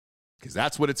world, because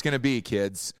that's what it's going to be,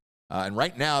 kids. And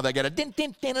right now, they got a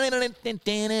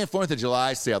 4th of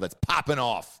July sale that's popping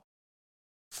off.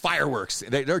 Fireworks.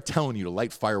 They're telling you to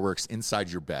light fireworks inside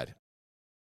your bed.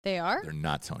 They are? They're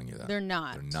not telling you that. They're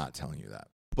not. They're not telling you that.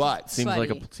 But seems like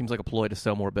a ploy to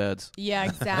sell more beds. Yeah,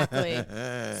 exactly.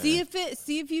 see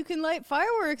if you can light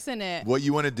fireworks in it. What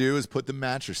you want to do is put the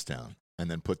mattress down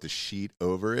and then put the sheet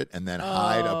over it and then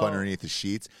hide up underneath the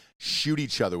sheets. Shoot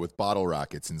each other with bottle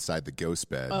rockets inside the ghost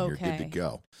bed. And you're good to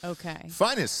go. Okay.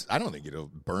 Finest. I don't think it'll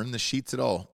burn the sheets at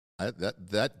all.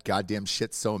 That goddamn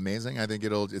shit's so amazing. I think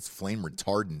it's flame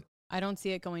retardant. I don't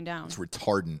see it going down. It's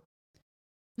retardant.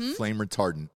 Flame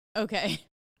retardant. Okay.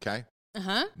 Okay?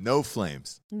 Uh-huh. No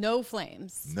flames. No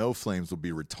flames. No flames will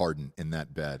be retardant in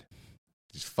that bed.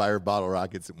 Just fire bottle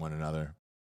rockets at one another.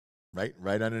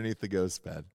 Right underneath the ghost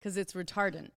bed. Because it's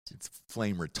retardant. It's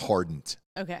flame retardant.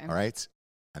 Okay. All right?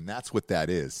 And that's what that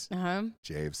is. Uh-huh.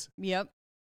 Javes. Yep.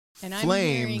 And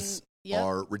flames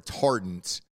are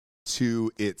retardant to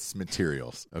its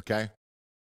materials. Okay?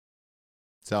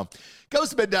 So,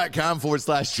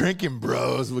 ghostbed.com/drinking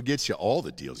bros will get you all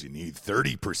the deals you need.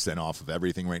 30% off of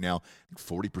everything right now.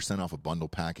 40% off of bundle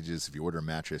packages. If you order a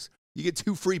mattress, you get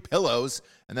 2 free pillows.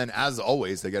 And then, as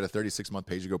always, they got a 36-month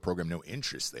pay-as-you-go program, no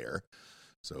interest there.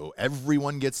 So,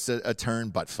 everyone gets a turn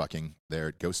butt fucking there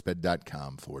at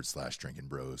ghostbed.com/drinking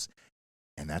bros.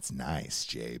 And that's nice,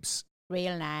 Jabes.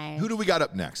 Real nice. Who do we got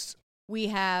up next? We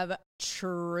have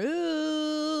Truff.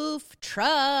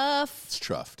 It's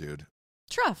Truff, dude.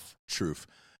 Truff.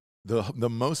 The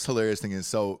most hilarious thing is,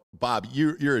 so Bob,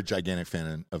 you're a gigantic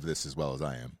fan of this as well as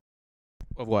I am.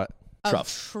 Of what?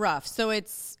 Truff. So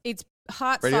it's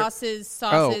hot Right sauces, the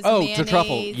truffle.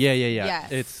 mayonnaise. Yeah.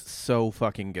 Yes. It's so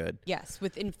fucking good. Yes,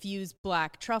 with infused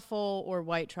black truffle or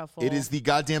white truffle. It is the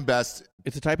goddamn best.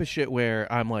 It's the type of shit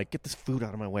where I'm like, get this food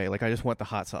out of my way. Like, I just want the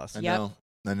hot sauce. I know.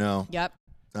 Yep.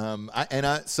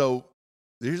 So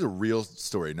here's a real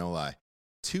story, no lie.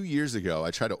 2 years ago, I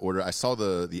tried to order. I saw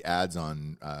the ads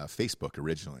on Facebook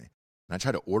originally, and I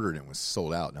tried to order it and it was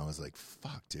sold out. And I was like,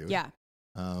 "Fuck, dude." Yeah.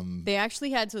 They actually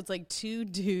had, so it's like 2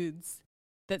 dudes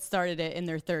that started it in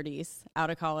their 30s, out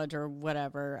of college or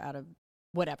whatever,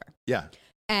 Yeah.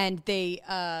 And they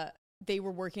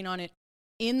were working on it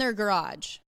in their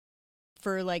garage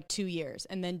for like 2 years,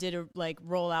 and then did a like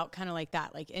rollout kind of like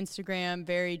that, like Instagram,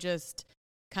 very just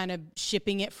kind of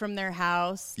shipping it from their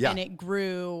house, and it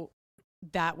grew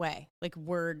that way, like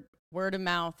word of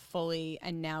mouth fully,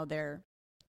 and now they're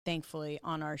thankfully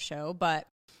on our show. But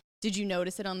did you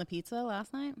notice it on the pizza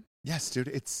last night? Yes, dude.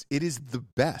 It is the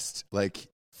best. Like,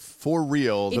 for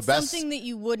real, the best. It's something that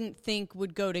you wouldn't think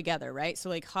would go together, right? So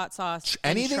like hot sauce,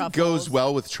 anything and goes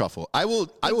well with truffle. I will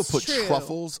put true.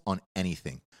 truffles on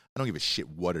anything. I don't give a shit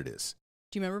what it is.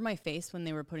 Do you remember my face when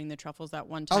they were putting the truffles that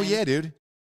one time? Oh yeah, dude.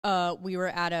 We were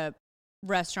at a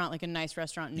restaurant, like a nice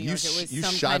restaurant in New York. It was you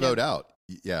some shivoed kind of, out.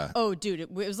 Yeah. Oh, dude, it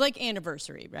was like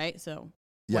anniversary, right? So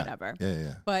whatever.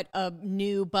 Yeah. But a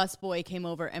new busboy came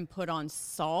over and put on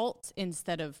salt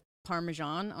instead of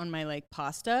Parmesan on my like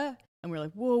pasta, and we're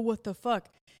like, whoa, what the fuck?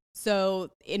 So,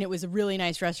 and it was a really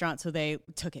nice restaurant, so they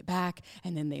took it back,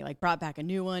 and then they like brought back a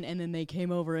new one, and then they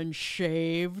came over and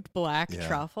shaved black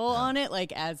truffle on it,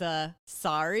 like as a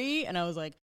sorry, and I was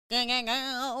like,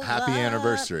 happy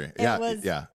anniversary. It was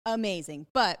amazing.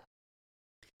 But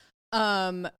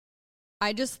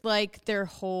I just like their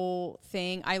whole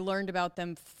thing. I learned about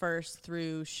them first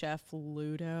through Chef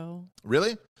Ludo.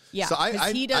 Really? Yeah. So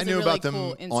I he does knew a really about them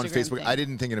cool on Instagram Facebook. thing. I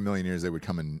didn't think in a million years they would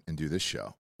come and do this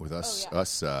show with us,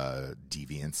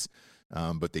 deviants.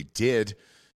 But they did.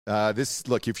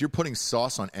 Look, if you're putting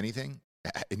sauce on anything,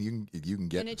 and you can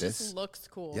get and it this. just looks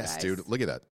cool. Yes, guys. dude. Look at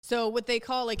that. So what they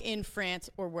call, like in France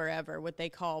or wherever, what they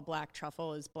call black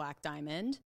truffle is black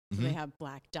diamond. So they have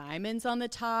black diamonds on the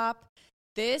top.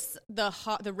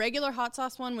 The regular hot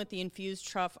sauce one with the infused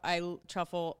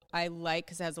truffle I like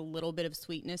because it has a little bit of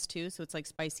sweetness too. So it's like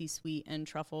spicy, sweet, and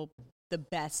truffle, the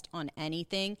best on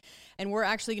anything. And we're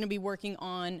actually going to be working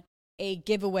on a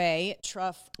giveaway.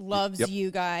 Truff loves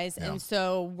you guys, and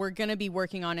so we're going to be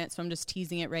working on it. So I'm just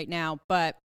teasing it right now.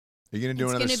 But are you going to do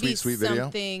another sweet video?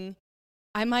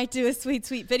 I might do a sweet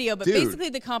video, but basically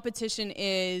the competition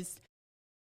is.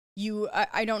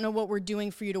 I don't know what we're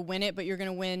doing for you to win it, but you're going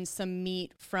to win some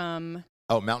meat from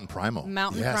Mountain Primal.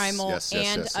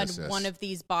 One of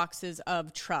these boxes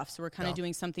of truff. So we're kind of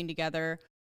doing something together.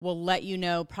 We'll let you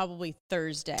know probably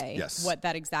Thursday what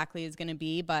that exactly is going to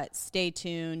be, but stay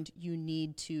tuned. You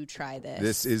need to try this.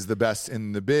 This is the best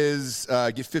in the biz.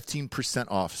 Get 15%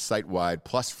 off site-wide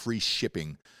plus free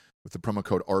shipping with the promo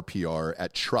code RPR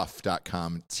at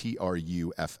truff.com, TRUFF.com.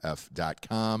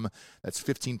 That's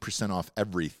 15% off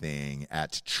everything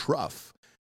at Truff,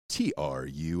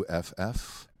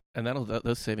 TRUFF. And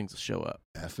those savings will show up.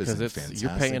 Because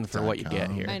you're paying for what you get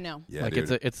here. I know. Yeah, like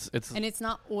dude. it's and it's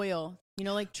not oil. You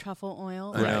know, like truffle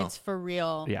oil. Right. It's for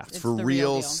real. Yeah, it's for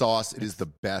real sauce. It is the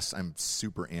best. I'm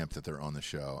super amped that they're on the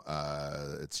show.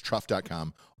 It's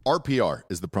truff.com. RPR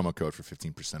is the promo code for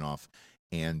 15% off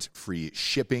and free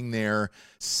shipping there.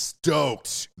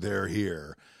 Stoked they're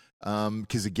here.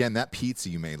 Because, again, that pizza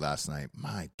you made last night,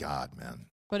 my God, man.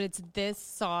 But it's this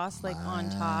sauce, like, on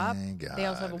top. God, they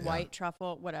also have a white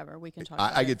truffle, whatever. We can talk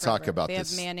about I could talk about they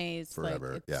this have mayonnaise.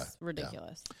 forever. Like, it's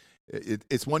ridiculous. Yeah.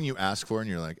 It's one you ask for, and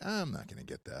you're like, I'm not going to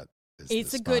get that.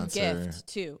 It's a good gift,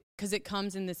 too, because it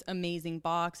comes in this amazing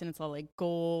box, and it's all, like,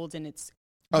 gold, and it's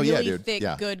really thick,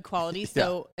 good quality.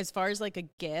 So as far as, like, a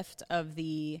gift of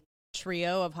the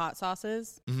trio of hot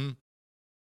sauces,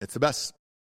 it's the best.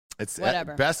 It's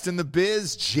whatever. Best in the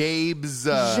biz, Jabes.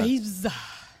 Jabes.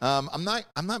 I'm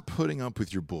not putting up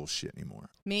with your bullshit anymore.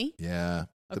 Me? Yeah.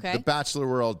 Okay. The Bachelor,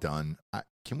 we're all done.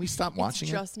 Can we stop watching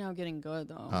it? It's just now getting good,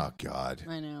 though. Oh God.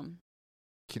 I know.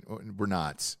 We're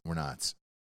not.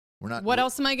 What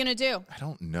else am I gonna do? I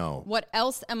don't know. What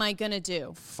else am I gonna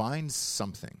do? Find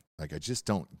something. Like, I just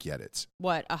don't get it.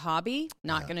 What, a hobby?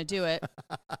 Not gonna do it.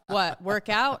 What, work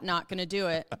out? Not gonna do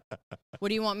it. What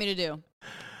do you want me to do?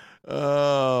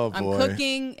 Oh, boy. I'm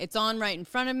cooking. It's on right in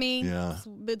front of me. Yeah.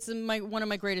 It's one of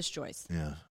my greatest joys.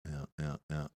 Yeah.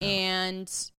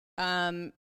 And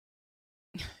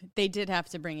they did have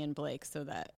to bring in Blake so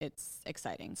that it's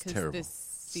exciting. Because this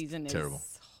season is terrible.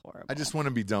 Horrible. I just want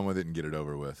to be done with it and get it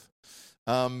over with.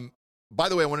 By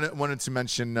the way, I wanted to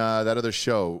mention that other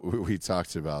show we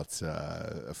talked about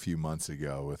a few months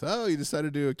ago with, you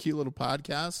decided to do a cute little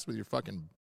podcast with your fucking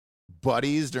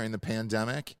buddies during the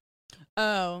pandemic.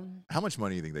 Oh. How much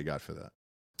money do you think they got for that?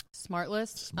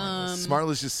 Smartlist.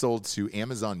 Smartlist just sold to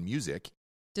Amazon Music.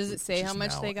 Does it say how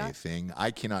much they got? A thing.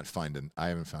 I cannot find I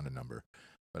haven't found a number.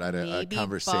 But I had a Bob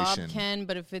conversation. can,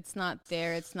 but if it's not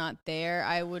there, it's not there.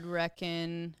 I would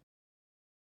reckon.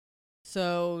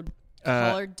 So,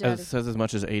 it says as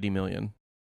much as 80 million.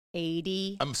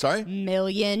 80. I'm sorry?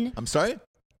 Million. I'm sorry?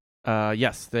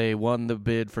 Yes, they won the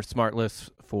bid for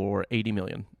Smartlist for $80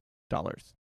 million.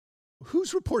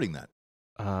 Who's reporting that?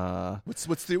 What's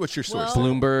your source? Well,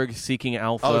 Bloomberg, Seeking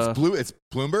Alpha. It's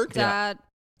Bloomberg? That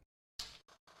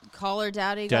Caller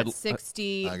Daddy got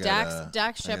 60.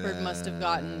 Dax Shepard must have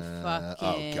gotten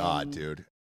fucking. Oh God, dude,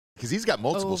 because he's got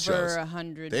multiple over shows.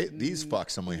 100. These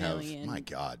fucks only million. have. My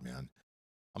God, man,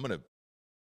 I'm gonna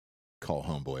call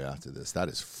homeboy after this. That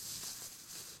is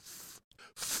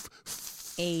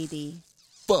 80.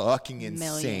 Fucking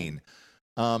insane.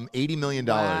 $80 million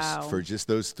for just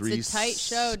those three. It's a tight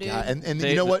show, dude. And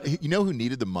you know what? You know who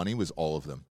needed the money was all of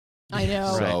them. I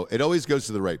know. So it always goes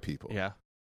to the right people. Yeah.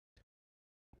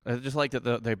 I just like that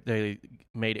they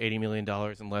made $80 million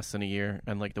in less than a year,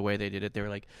 and like the way they did it, they were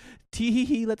like,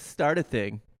 "Tee, let's start a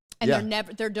thing." And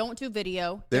they don't do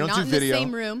video. They're not in the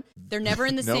same room. They're never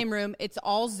in the same room. It's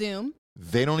all Zoom.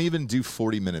 They don't even do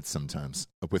 40 minutes sometimes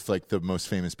with like the most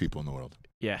famous people in the world.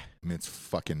 Yeah. I mean, it's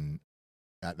fucking,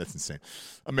 that's insane.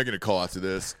 I'm making a call after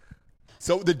this.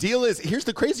 So the deal is, here's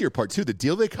the crazier part too. The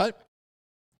deal they cut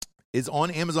is on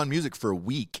Amazon Music for a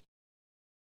week.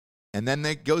 And then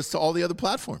it goes to all the other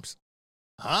platforms.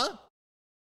 Huh?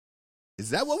 Is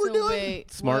that what we're doing?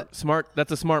 Wait, smart.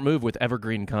 That's a smart move with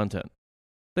evergreen content.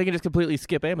 They can just completely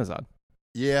skip Amazon.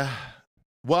 Yeah.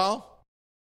 Well,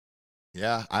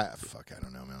 yeah. I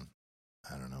don't know, man.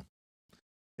 I don't know.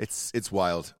 It's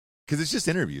wild because it's just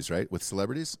interviews, right, with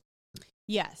celebrities.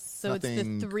 Yes. So Nothing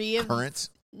it's the three of current.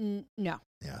 No.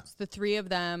 Yeah. It's the three of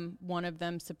them. One of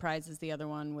them surprises the other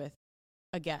one with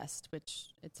a guest,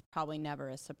 which it's probably never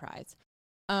a surprise.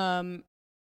 And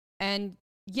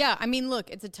Yeah, I mean, look,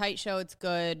 it's a tight show. It's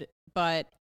good, but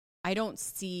I don't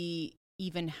see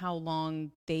even how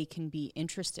long they can be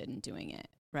interested in doing it,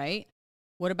 right?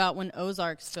 What about when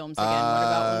Ozarks films again? What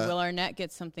about when Will Arnett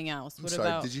gets something else? I'm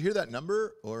sorry, did you hear that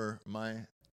number or am I?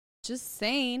 Just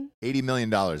saying. $80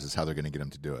 million is how they're going to get him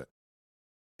to do it.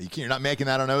 You're not making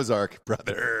that on Ozark,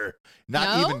 brother.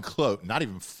 Not even close. Not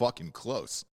even fucking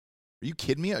close. Are you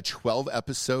kidding me? A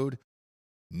 12-episode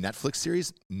Netflix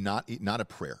series? Not a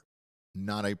prayer.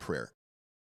 Not a prayer.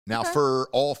 Now, for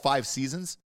all 5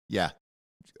 seasons, yeah,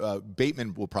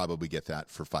 Bateman will probably get that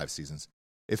for 5 seasons.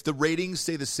 If the ratings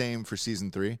stay the same for season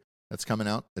 3 that's coming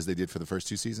out as they did for the first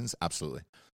 2 seasons, absolutely.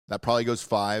 That probably goes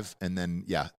 5, and then,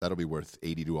 yeah, that'll be worth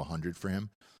 80 to 100 for him.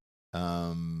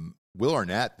 Will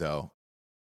Arnett, though.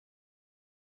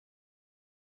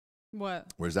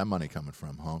 What? Where's that money coming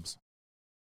from, Holmes?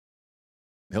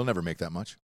 He'll never make that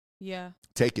much. Yeah.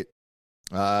 Take it.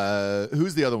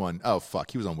 Who's the other one? Oh,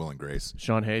 fuck. He was on Will and Grace.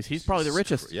 Sean Hayes. He's probably the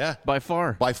richest. Yeah. By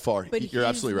far. By far. But You're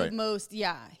absolutely right.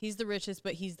 He's the richest,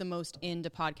 but he's the most into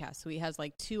podcasts. So he has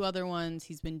like 2 other ones.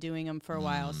 He's been doing them for a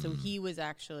while. So he was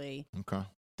actually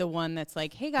the one that's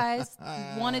like, hey, guys,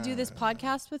 want to do this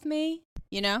podcast with me?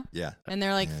 You know? Yeah. And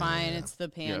they're like, fine, it's the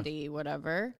pandy,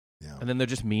 whatever. Yeah. And then they're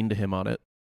just mean to him on it.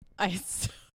 It's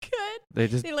so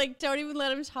good. They like don't even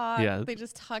let him talk. Yeah. They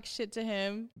just talk shit to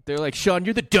him. They're like, Sean,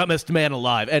 you're the dumbest man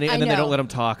alive. And then they know. don't let him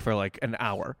talk for like an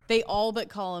hour. They all but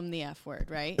call him the F word,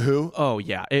 right? Who? Oh,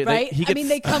 yeah. Right?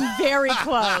 They come very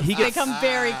close. They come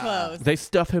very close. They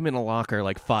stuff him in a locker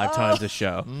like 5 times a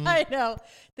show. I know.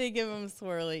 They give him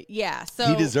swirly. Yeah. So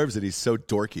he deserves it. He's so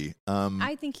dorky.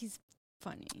 I think he's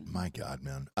funny. My God,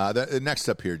 man. Next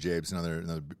up here, Jabes,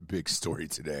 another big story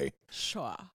today.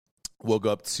 Sure. We'll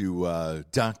go up to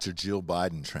Dr. Jill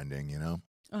Biden trending, you know?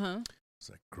 Uh-huh.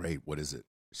 It's like, great, what is it?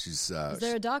 She's Is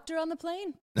there a doctor on the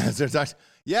plane? Is there a doctor?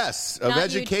 Yes, of Not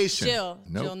education. You, Jill.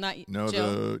 Nope. Jill, not you. No,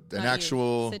 Jill, an not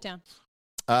actual. you. Sit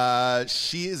down.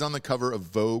 She is on the cover of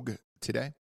Vogue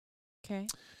today. Okay.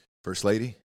 First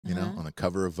lady, you know, on the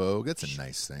cover of Vogue. That's a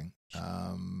nice thing.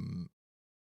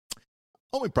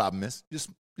 Only problem is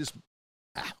just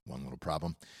one little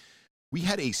problem. We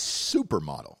had a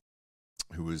supermodel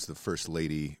who was the first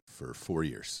lady for 4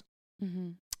 years.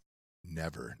 Mm-hmm.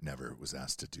 Never was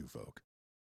asked to do Vogue.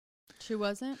 She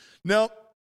wasn't? No,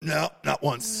 not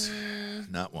once.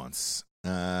 Not once.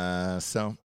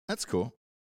 So that's cool.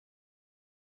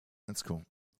 That's cool.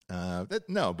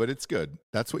 But it's good.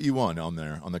 That's what you want on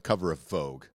there on the cover of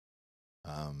Vogue.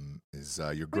 Is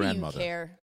your grandmother? What do you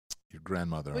care? Your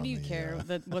grandmother. What do you care?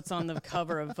 What's on the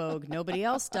cover of Vogue? Nobody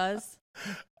else does.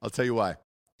 I'll tell you why.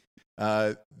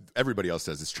 Everybody else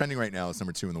does. It's trending right now. It's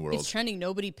number 2 in the world. It's trending.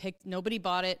 Nobody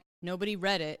bought it. Nobody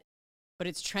read it. But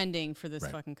it's trending for this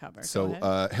fucking cover.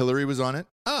 So Hillary was on it.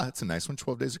 It's a nice one.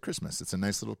 12 Days of Christmas. It's a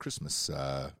nice little Christmas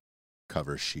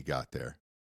cover she got there.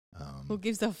 Who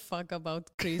gives a fuck about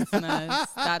Christmas?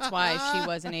 That's why she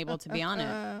wasn't able to be on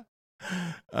it.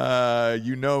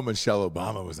 Michelle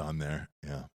Obama was on there.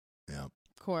 Yeah. Of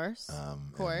course.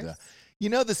 Of course.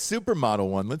 And, the supermodel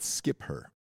one, let's skip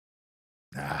her.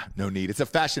 No need. It's a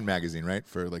fashion magazine, right?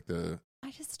 For like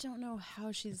I just don't know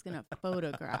how she's going to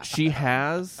photograph. She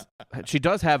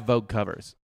does have Vogue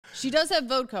covers. She does have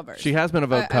Vogue covers. She has been a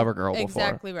Vogue cover girl before.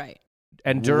 Exactly right.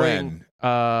 And during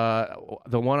the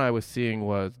one I was seeing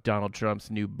was Donald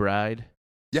Trump's new bride.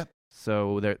 Yep.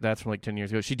 So that's from like 10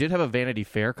 years ago. She did have a Vanity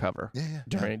Fair cover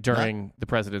during the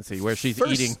presidency where she's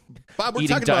eating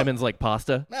diamonds like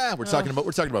pasta. We're talking about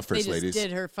first they just ladies.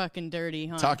 Did her fucking dirty,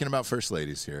 huh? Talking about first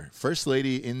ladies here. First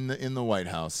lady in the White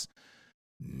House.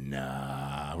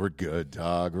 Nah, we're good,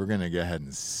 dog. We're gonna go ahead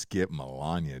and skip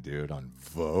Melania, dude, on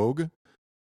Vogue.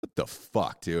 What the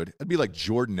fuck, dude? It'd be like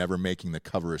Jordan ever making the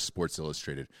cover of Sports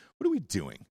Illustrated. What are we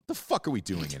doing? What the fuck are we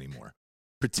doing anymore?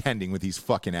 Pretending with these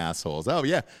fucking assholes. Oh,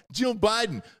 yeah, Jill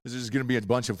Biden. There's just going to be a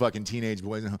bunch of fucking teenage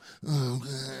boys.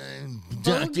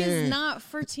 Vogue is not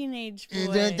for teenage boys.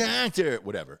 The doctor.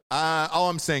 Whatever. All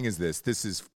I'm saying is this. This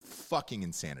is fucking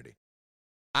insanity.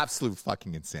 Absolute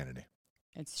fucking insanity.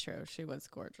 It's true. She was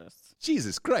gorgeous.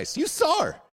 Jesus Christ. You saw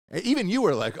her. Even you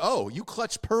were like, oh, you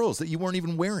clutched pearls that you weren't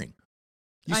even wearing.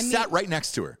 You sat right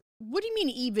next to her. What do you mean,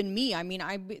 even me? I mean,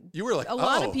 you were like, a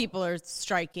lot of people are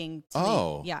striking to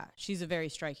me. Yeah, she's a very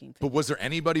striking figure. But was there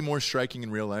anybody more striking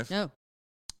in real life? No.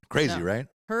 Crazy, right?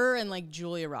 Her and like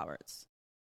Julia Roberts.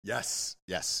 Yes.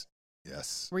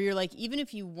 Where you're like, even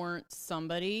if you weren't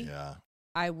somebody,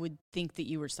 I would think that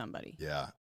you were somebody. Yeah.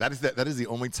 That is the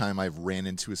only time I've ran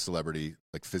into a celebrity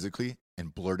like physically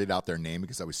and blurted out their name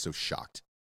because I was so shocked.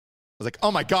 I was like,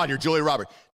 oh my God, you're Julia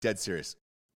Roberts. Dead serious.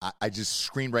 I just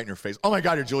screamed right in her face. Oh my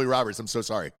God, you're Julia Roberts. I'm so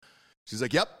sorry. She's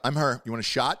like, yep, I'm her. You want a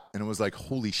shot? And it was like,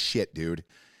 holy shit, dude.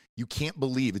 You can't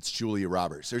believe it's Julia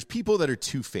Roberts. There's people that are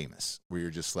too famous where you're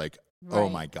just like, oh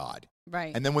Right. my God.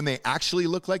 Right. And then when they actually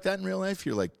look like that in real life,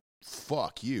 you're like,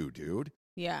 fuck you, dude.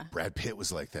 yeah. Brad Pitt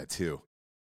was like that too.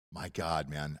 My God,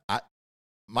 man.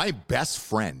 My best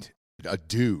friend, a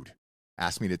dude,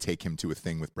 asked me to take him to a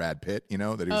thing with Brad Pitt, that he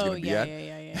was Oh, going to be yeah, at.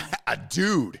 yeah. A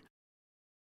dude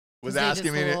was They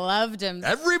asking just me to. loved him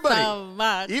Everybody. so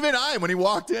much. Even when he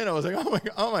walked in, I was like,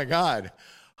 oh my God.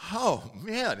 Oh,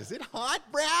 man, is it hot,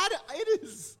 Brad? It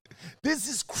is. This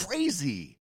is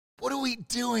crazy. What are we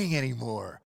doing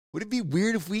anymore? Would it be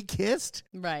weird if we kissed?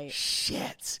 Right.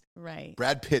 Shit. Right.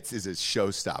 Brad Pitt's is a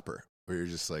showstopper where you're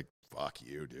just like, fuck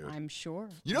you, dude. I'm sure.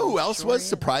 You know who else Sure was, is.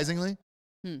 surprisingly?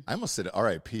 Hmm. I almost said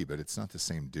R.I.P., but it's not the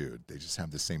same dude. They just have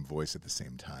the same voice at the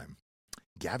same time.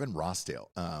 Gavin Rossdale.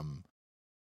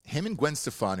 Him and Gwen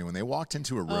Stefani, when they walked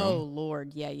into a room, Oh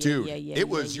Lord, yeah. dude, yeah, yeah, it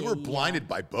was, yeah, you were yeah. blinded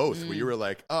by both, where you were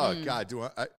like, oh, Mm. God, do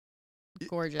I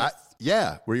Gorgeous.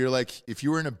 yeah, where you're like, if you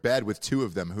were in a bed with two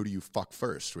of them, who do you fuck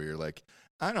first? Where you're like,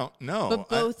 I don't know. but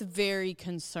both very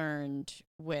concerned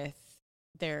with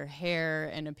their hair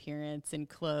and appearance and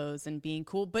clothes and being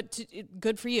cool. But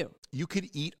good for you. You could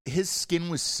eat, his skin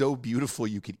was so beautiful,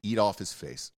 you could eat off his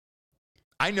face.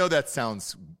 I know that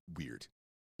sounds weird.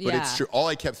 But yeah. it's true. All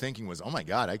I kept thinking was, oh my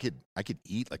God, I could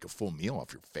eat like a full meal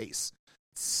off your face.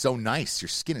 It's so nice. Your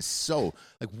skin is so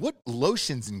like, what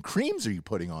lotions and creams are you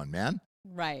putting on, man?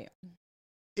 Right.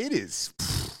 It is.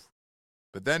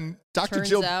 But then Dr. Turns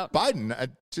Jill out-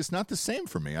 Biden, just not the same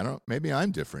for me. Maybe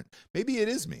I'm different. Maybe it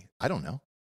is me. I don't know.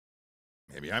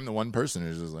 Maybe I'm the one person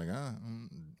who's just like,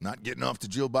 not getting off to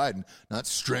Jill Biden, not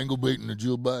strangle baiting to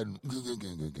Jill Biden.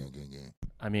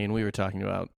 I mean, we were talking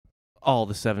about all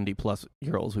the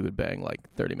 70-plus-year-olds we would bang like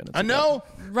 30 minutes I ago. know.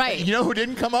 Right. You know who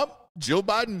didn't come up? Jill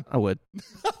Biden. I would.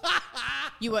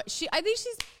 I think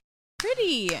she's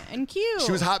pretty and cute.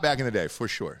 She was hot back in the day, for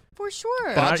sure. for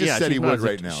sure. Bob just said she's he not would as-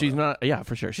 right now, She's though. not, yeah,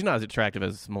 for sure. She's not as attractive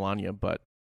as Melania, but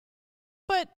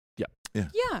But Yeah. Yeah.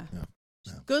 yeah.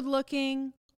 Yeah. Good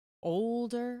looking,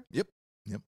 older. Yep.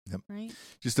 Right.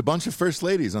 Just a bunch of first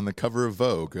ladies on the cover of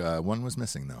Vogue. One was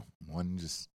missing, though. One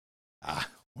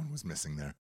was missing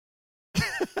there.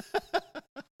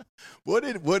 What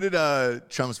did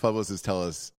Trump's publicist tell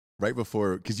us right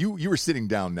before? Because you were sitting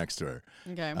down next to her.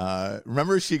 Okay.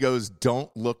 Remember, she goes,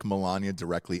 "Don't look Melania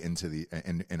directly into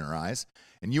in her eyes."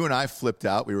 And you and I flipped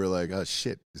out. We were like, "Oh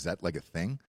shit, is that like a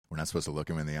thing? We're not supposed to look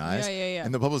him in the eyes." Yeah.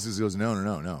 And the publicist goes,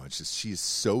 No. It's just she is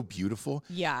so beautiful.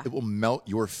 Yeah. It will melt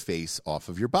your face off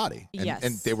of your body. And, Yes.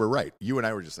 and they were right. You and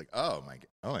I were just like, oh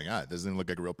my God, doesn't look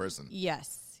like a real person.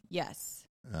 Yes.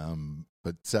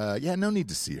 But no need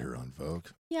to see her on Vogue.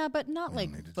 Yeah, but not You like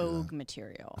don't need to do Vogue that.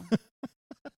 material.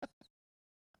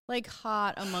 Like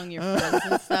hot among your friends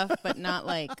and stuff, but not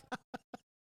like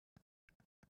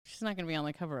she's not going to be on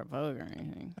the cover of Vogue or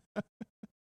anything.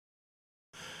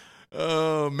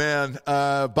 Oh man,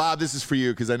 Bob, this is for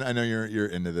you because I know you're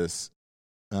into this.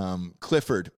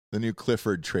 Clifford, the new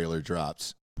Clifford trailer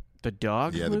drops. the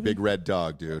dog. Yeah, the movie? big red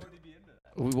dog, dude.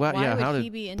 Why, Why yeah, would how he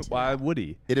did? be into Why that? would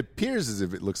he? It appears as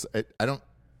if it looks. I don't.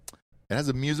 It has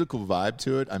a musical vibe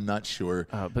to it. I'm not sure.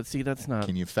 But see, that's not.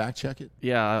 Can you fact check it?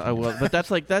 Yeah, I will. But that's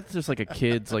just like a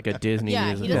kid's, like a Disney. Yeah,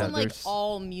 musical. he doesn't like There's-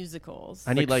 all musicals.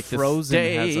 I need Like like the Frozen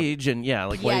has a- stage and like yeah.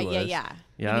 Playlist. Yeah, I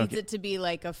he don't needs it to be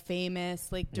like a famous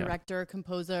like Yeah. director,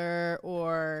 composer,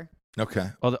 or Okay.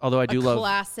 Although I do a love.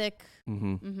 classic.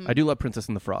 Mhm. I do love Princess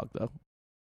and the Frog though.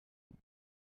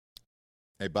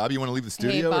 Hey, Bobby, you want to leave the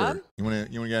studio? Bob? Or you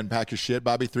want to go and pack your shit,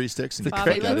 Bobby? 3 sticks and get the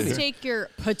Bobby, fuck out of let's here. take your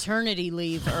paternity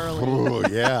leave early. Oh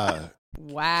yeah.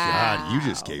 Wow. God, you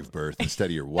just gave birth instead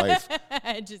of your wife.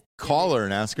 Just Call her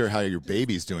and ask her how your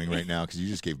baby's doing right now because you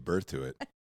just gave birth to it.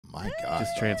 My God.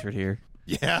 Just transferred here.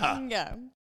 Yeah.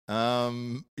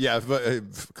 Yeah.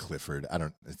 Clifford.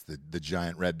 It's the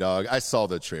giant red dog. I saw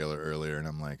the trailer earlier and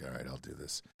I'm like, all right, I'll do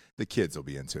this. The kids will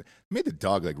be into it. Made the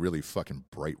dog like really fucking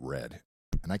bright red.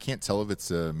 And I can't tell if it's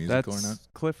a musical That's or not.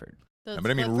 Clifford. That's But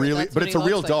I mean, Clifford. really, That's but what it's he a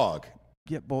real looks like. dog.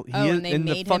 Yeah, well, he Oh, is and they in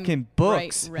the made him fucking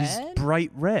books. bright He's red?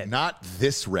 bright red. Not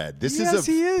this red. This Yes,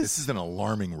 he is. This is an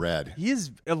alarming red. He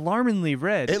is alarmingly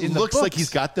red. It in the looks like books. he's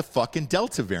got the fucking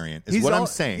Delta variant. Is He's what I'm al-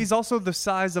 saying. He's also the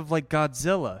size of like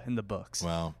Godzilla in the books.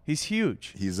 Wow. He's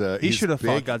huge. He He should have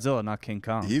fought big. Godzilla, not King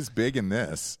Kong. He's big in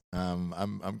this. I'm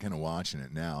kind of watching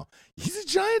it now. He's a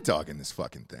giant dog in this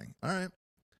fucking thing. All right.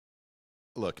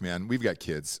 Look, man, we've got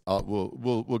kids.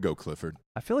 We'll go Clifford.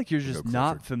 I feel like you're Go just Clifford.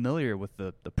 not familiar with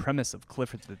the premise of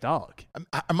Clifford the dog.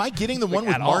 Am I getting the Like, one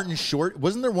with at all. Martin Short?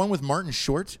 Wasn't there one with Martin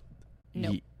Short?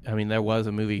 No. I mean, there was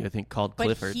a movie I think called But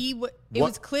Clifford. it What-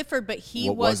 was Clifford, but he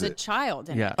what was was a it? child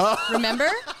in Yeah. it. Remember?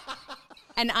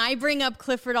 And I bring up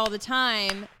Clifford all the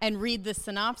time and read the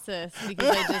synopsis because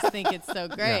I just think it's so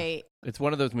great. It's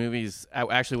one of those movies.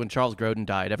 Actually, when Charles Grodin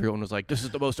died, everyone was like, "This is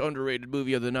the most underrated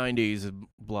movie of the '90s." And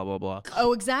blah blah blah.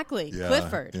 Oh, exactly. Yeah,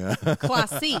 Clifford. yeah.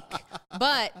 Classique.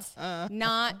 But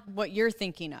not what you're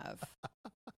thinking of.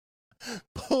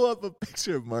 Pull up a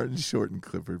picture of Martin Short and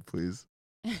Clifford, please.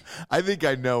 I think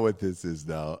I know what this is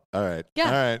now. All right. Yeah.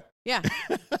 All right. Yeah.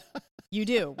 You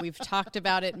do. We've talked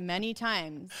about it many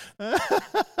times.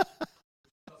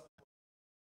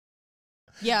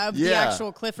 Yeah, of the Yeah.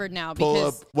 actual Clifford now. Pull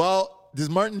Because up. Well, does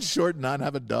Martin Short not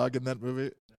have a dog in that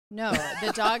movie? no,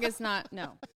 the dog is not.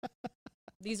 No.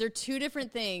 These are two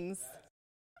different things.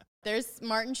 There's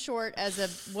Martin Short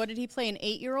as what did he play, an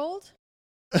 8-year-old?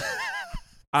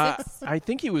 I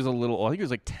think he was a little old. I think he was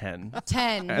like 10.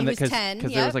 10. He was 10.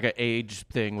 Because Yep. there was like an age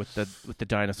thing with the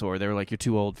dinosaur. They were like, "You're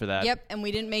too old for that." Yep, and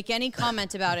we didn't make any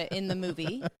comment about it in the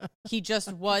movie. He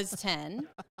just was 10.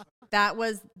 That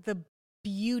was the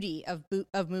beauty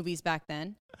of movies back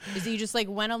then, is that you just like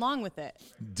went along with it.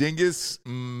 Dingus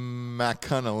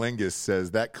Macunalingus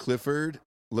says that Clifford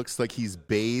looks like he's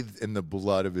bathed in the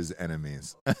blood of his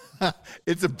enemies.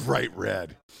 It's a bright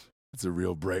red. It's a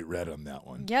real bright red on that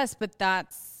one. Yes, but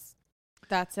that's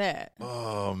it.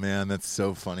 Oh man, that's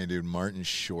so funny, dude. Martin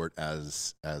Short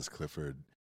as Clifford.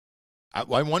 I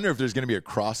wonder if there's going to be a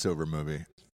crossover movie.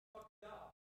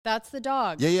 That's the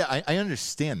dog. Yeah, I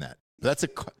understand that. But that's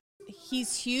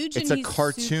He's huge. it's and a he's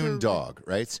cartoon super- dog,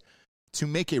 right? To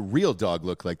make a real dog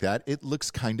look like that, it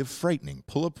looks kind of frightening.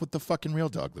 Pull up what the fucking real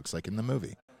dog looks like in the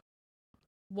movie.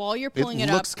 While you're pulling it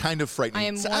looks up, kind of frightening. I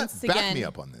am once Back again- me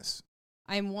up on this.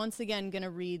 I am once again going to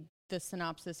read the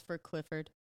synopsis for Clifford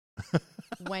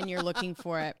when you're looking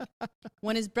for it.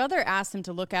 When his brother asked him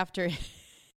to look after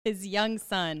his young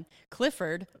son,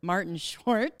 Clifford, Martin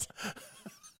Short,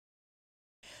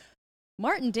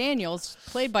 Martin Daniels,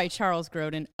 played by Charles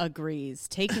Grodin, agrees,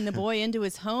 taking the boy into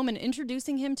his home and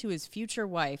introducing him to his future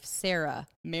wife, Sarah,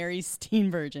 Mary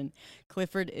Steenburgen.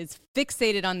 Clifford is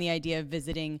fixated on the idea of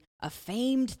visiting a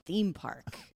famed theme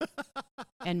park.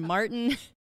 And Martin,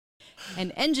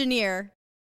 an engineer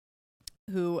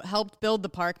who helped build the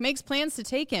park, makes plans to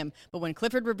take him. But when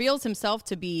Clifford reveals himself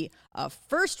to be a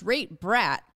first-rate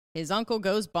brat, his uncle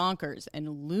goes bonkers,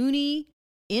 and loony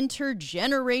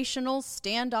intergenerational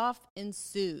standoff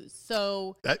ensues.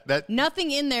 So That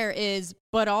nothing in there is,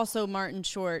 but also Martin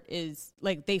Short is,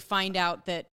 like, they find out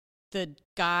that the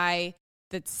guy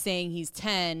that's saying he's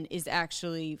 10 is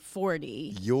actually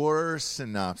 40. your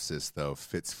synopsis though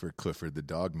fits for Clifford the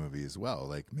dog movie as well.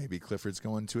 Like maybe Clifford's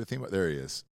going to a theme. There he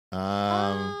is.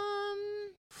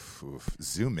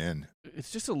 Zoom in. It's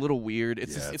just a little weird.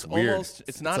 It's Yeah, just, it's it's weird. almost.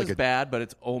 It's not like as a- bad, but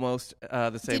it's almost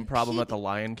the same Did problem P- that the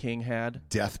Lion King had.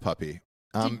 Death Puppy.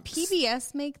 Did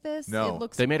PBS make this? no. It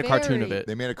looks They made a cartoon of very- it.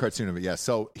 They made a cartoon of it. Yeah.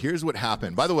 So here's what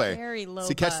happened. By the way, very low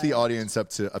to catch the budget. audience up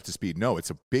to speed. No, it's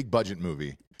a big budget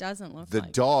movie. Doesn't look The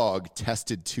like dog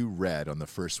tested too red on the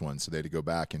first one, so they had to go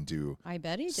back and do I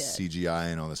bet he did. CGI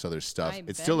and all this other stuff. I It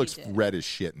bet still he looks did. red as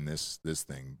shit in this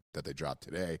thing that they dropped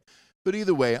today. But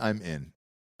either way, I'm in.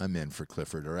 I'm in for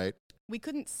Clifford. All right. We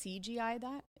couldn't CGI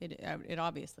that. It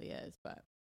obviously is, but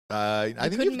I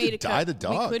think you have to dye the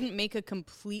dog. We couldn't make a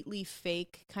completely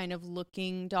fake kind of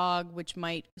looking dog, which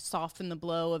might soften the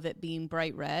blow of it being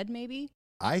bright red. Maybe.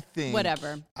 I think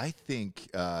Whatever. I think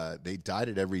they dyed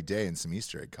it every day in some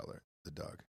Easter egg color. The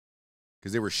dog,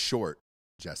 because they were short,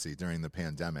 Jesse, during the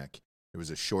pandemic. There was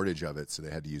a shortage of it, so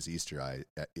they had to use Easter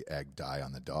egg dye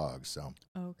on the dog. So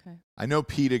Okay. I know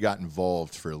PETA got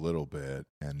involved for a little bit,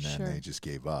 and then Sure. they just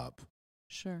gave up.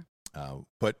 Sure.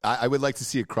 But I would like to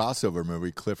see a crossover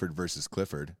movie, Clifford versus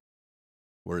Clifford,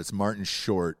 where it's Martin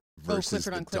Short versus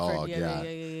Clifford the on Clifford. dog.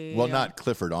 Yeah. Well, not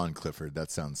Clifford on Clifford.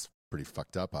 That sounds pretty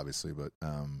fucked up, obviously, but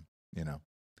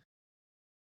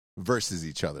versus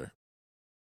each other.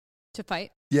 To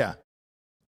fight. Yeah,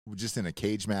 just in a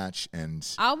cage match, and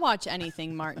I'll watch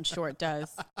anything Martin Short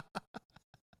does.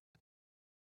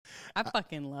 I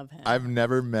fucking love him. I've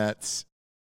never met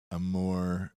a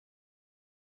more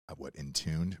in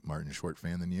tuned Martin Short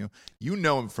fan than you. You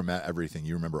know him from everything.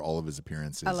 You remember all of his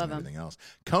appearances I love and him. everything else.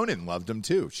 Conan loved him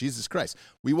too. Jesus Christ.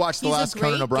 We watched the He's a last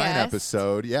Conan great O'Brien guest.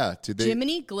 episode. Yeah.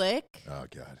 Jiminy Glick Oh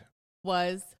God.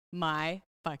 was my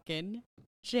fucking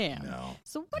jam. No.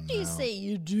 So what do you No. say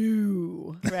you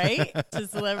do, right?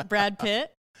 To Brad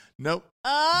Pitt? Nope.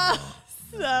 Oh,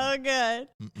 so good.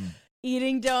 Mm-mm.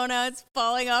 Eating donuts,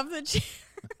 falling off the chair.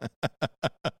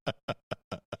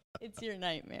 It's your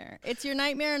nightmare. It's your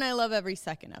nightmare, and I love every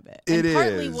second of it. It and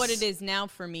partly is. what it is now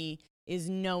for me is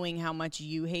knowing how much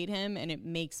you hate him, and it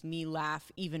makes me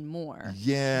laugh even more.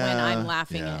 Yeah. When I'm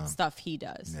laughing Yeah. at stuff he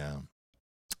does. Yeah.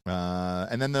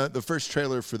 And then the first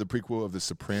trailer for the prequel of The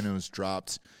Sopranos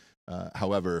dropped.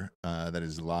 However, that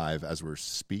is live as we're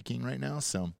speaking right now.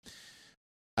 So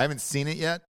I haven't seen it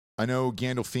yet. I know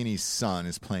Gandolfini's son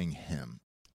is playing him.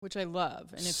 Which I love.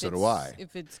 And if So it's, do I.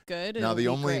 If it's good, Now, it'll the be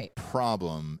only great.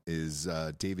 problem is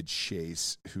David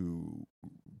Chase, who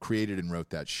created and wrote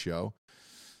that show,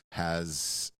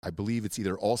 has, I believe it's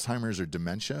either Alzheimer's or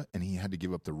dementia, and he had to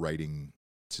give up the writing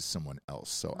to someone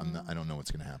else. So I don't know what's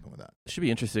going to happen with that. It should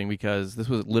be interesting because this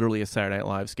was literally a Saturday Night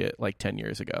Live skit like 10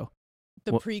 years ago.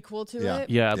 The prequel to Yeah. it?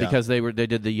 Yeah, because they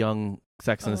did the young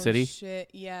Sex and the City.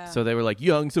 Shit, yeah. So they were like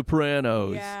Young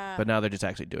Sopranos. Yeah. But now they're just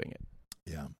actually doing it.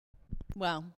 Yeah.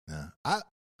 Well, Yeah.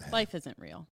 life isn't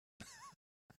real.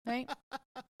 Right?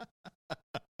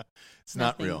 It's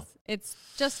not real. It's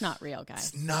just not real,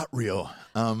 guys. It's not real.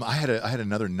 I had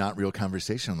another not real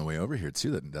conversation on the way over here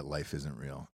too. That life isn't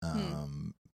real.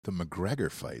 The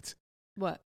McGregor fight.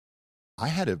 What? I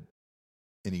had an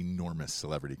enormous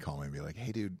celebrity call me and be like,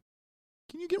 "Hey, dude,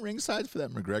 can you get ringside for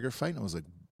that McGregor fight?" And I was like,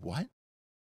 "What?"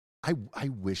 I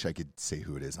wish I could say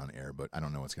who it is on air, but I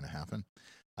don't know what's going to happen.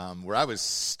 Where I was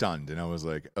stunned and I was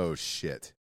like, "Oh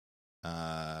shit!"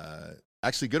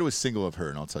 Actually, go to a single of her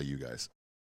and I'll tell you guys.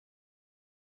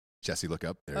 Jesse, look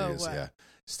up. There he is. What?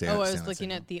 Yeah. I was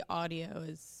looking at the audio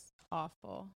is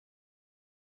awful.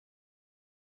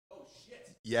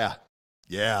 Yeah.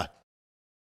 Yeah.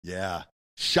 Yeah.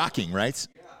 Shocking, right?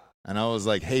 Yeah. And I was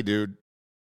like, "Hey, dude,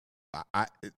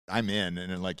 I'm in."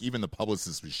 And then, like, even the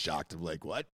publicist was shocked. I'm like,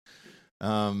 "What?"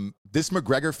 This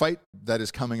McGregor fight that is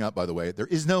coming up, by the way, there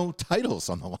is no titles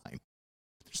on the line.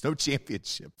 There's no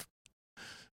championship.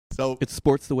 So It's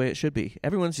sports the way it should be.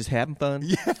 Everyone's just having fun.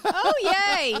 yeah, Oh,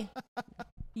 yay.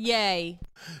 Yay.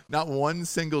 not one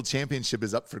single championship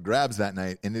is up for grabs that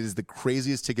night, and it is the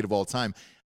craziest ticket of all time.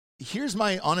 Here's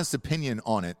my honest opinion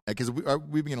on it, because we've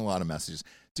been getting a lot of messages.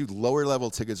 Dude, lower level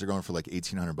tickets are going for like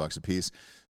 $1,800 a piece.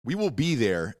 We will be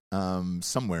there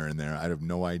somewhere in there. I have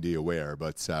no idea where,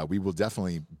 but we will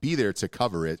definitely be there to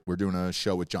cover it. We're doing a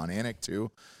show with John Anik,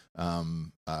 too,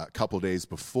 a couple days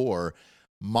before.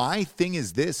 My thing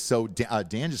is this. So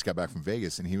Dan just got back from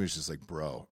Vegas, and he was just like,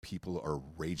 "Bro, people are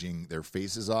raging their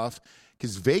faces off."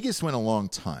 Because Vegas went a long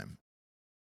time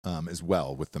as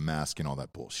well with the mask and all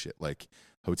that bullshit. Like,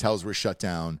 hotels were shut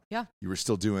down. Yeah. You were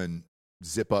still doing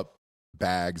zip-up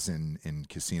bags in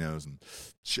casinos and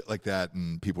shit like that,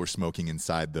 and people were smoking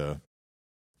inside the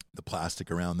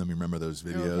plastic around them. You remember those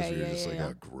videos? Okay, where you're yeah, just yeah, like, yeah.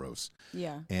 "Oh, gross."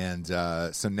 Yeah. And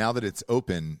so now that it's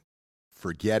open,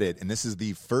 forget it. And this is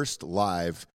the first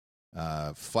live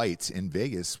fight in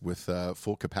Vegas with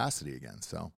full capacity again.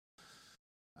 So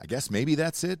I guess maybe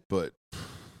that's it, but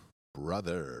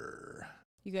brother.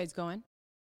 You guys going?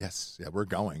 Yes. Yeah, we're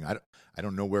going. I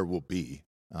don't know where we'll be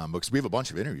because we have a bunch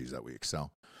of interviews that week.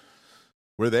 So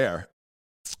we're there.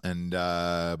 And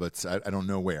but I don't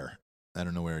know where. I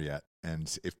don't know where yet.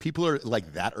 And if people are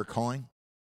like that are calling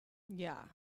Yeah.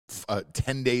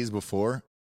 10 days before,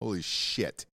 holy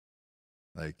shit.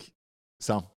 Like,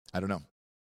 so I don't know.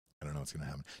 I don't know what's going to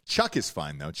happen. Chuck is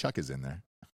fine, though. Chuck is in there.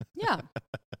 Yeah.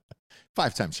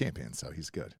 5-time champion, so he's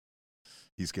good.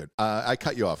 He's good. I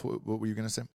cut you off. What were you going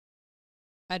to say?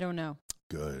 I don't know.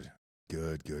 Good.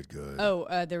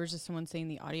 Oh, there was just someone saying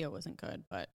the audio wasn't good,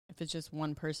 but if it's just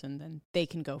one person, then they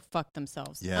can go fuck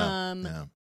themselves. Yeah.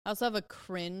 I also have a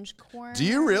cringe corner. Do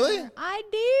you really? I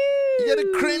do. You got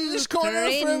a cringe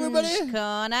corner for everybody? Cringe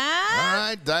corner. All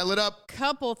right, dial it up.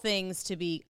 Couple things to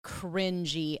be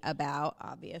cringy about,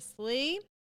 obviously.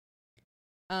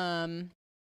 Let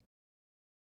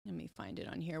me find it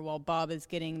on here while Bob is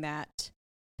getting that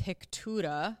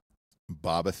pictura.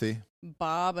 Bobathy.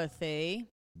 Bobathy.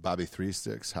 3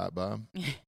 Sticks, Hot Bob.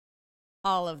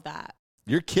 All of that.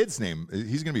 Your kid's name,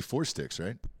 he's going to be 4 Sticks,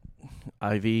 right?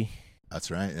 Ivy. That's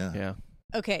right, yeah. Yeah.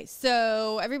 Okay,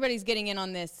 so everybody's getting in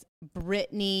on this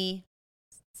Britney,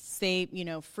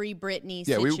 free Britney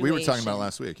Yeah, situation. we were talking about it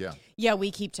last week, yeah. Yeah,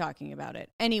 we keep talking about it.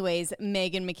 Anyways,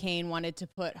 Meghan McCain wanted to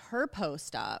put her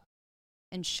post up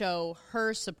and show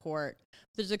her support.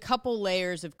 There's a couple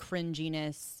layers of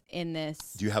cringiness in this.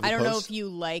 Do you have a I don't know post? if you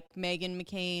like Meghan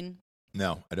McCain.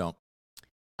 No, I don't.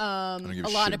 don't give a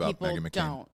lot shit of about people Meghan McCain.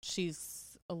 don't.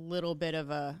 She's a little bit of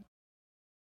a,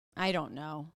 I don't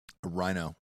know, A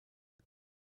rhino.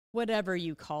 whatever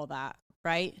you call that,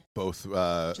 right? Both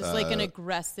Just like an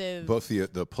aggressive. both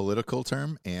the political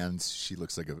term and she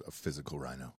looks like a physical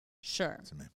rhino Sure.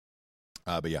 to me.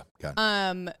 But yeah, got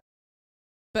it.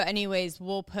 But anyways,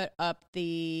 we'll put up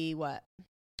the what?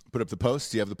 Put up the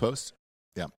post. Do you have the post?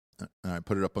 Yeah. All right,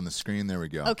 put it up on the screen. There we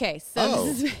go. Okay, so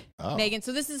this is Oh. Megan.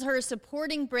 So this is her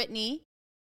supporting Britney.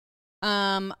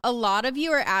 A lot of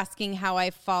you are asking how I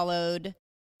followed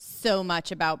so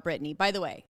much about Britney. By the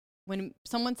way, when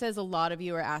someone says a lot of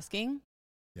you are asking,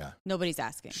 Yeah. nobody's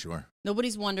asking. Sure.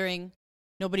 Nobody's wondering.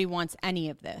 Nobody wants any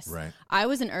of this. Right. I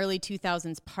was an early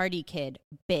 2000s party kid,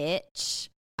 bitch.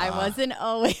 I wasn't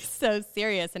always so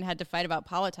serious and had to fight about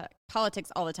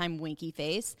politics all the time, winky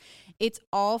face. It's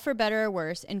all, for better or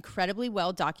worse, incredibly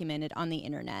well documented on the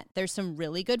internet. There's some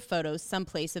really good photos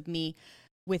someplace of me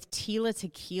with Tila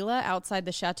Tequila outside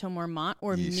the Chateau Marmont,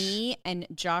 or Yeesh. me and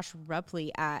Josh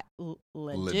Rupley at Ledoux.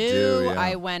 Ledoux, yeah.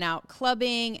 I went out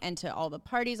clubbing and to all the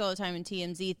parties all the time in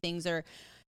TMZ. Things are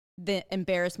that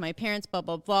embarrassed my parents, blah,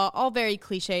 blah, blah. All very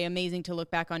cliche, amazing to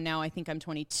look back on now. I think I'm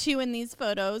 22 in these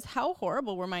photos. How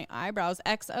horrible were my eyebrows?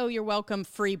 XO, you're welcome.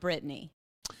 Free Britney.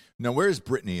 Now, where's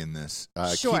Britney in this?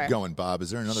 Sure. Keep going, Bob.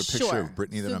 Is there another picture Sure. of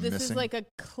Britney that so I'm this missing? is like a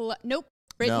nope.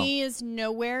 Britney is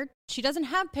nowhere. She doesn't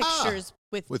have pictures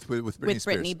with Britney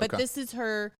Spears. but Okay. this is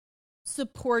her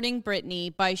supporting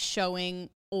Britney by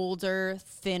showing older,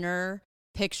 thinner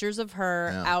pictures of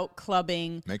her out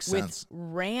clubbing Makes with sense.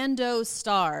 rando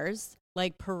stars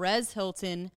like Perez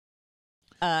Hilton,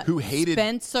 Who hated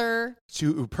Spencer.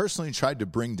 who personally tried to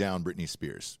bring down Britney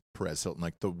Spears, Perez Hilton,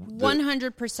 like the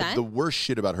 100%. the worst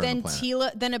shit about her on the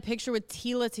planet. Then a picture with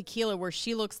Tila Tequila where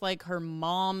she looks like her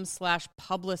mom /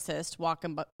 publicist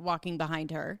walking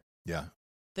behind her. Yeah.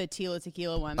 The Tila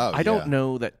Tequila one. Oh, I don't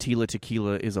know that Tila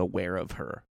Tequila is aware of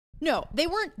her. No, they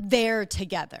weren't there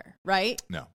together, right?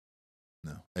 No.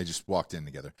 They just walked in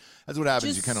together. That's what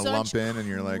happens. Just You kind of such lump in and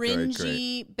you're like, all right, great.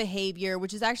 cringy behavior,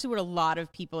 which is actually what a lot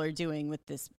of people are doing with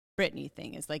this Britney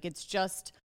thing. Is like it's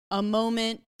just a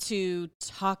moment to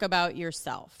talk about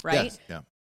yourself, right? Yes, yeah.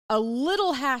 A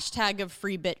little hashtag of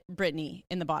free Britney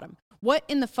in the bottom. What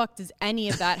in the fuck does any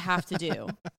of that have to do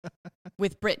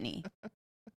with Britney?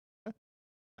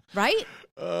 Right?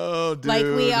 Oh, dude. Like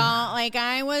we all, like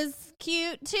I was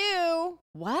cute too.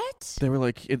 What? They were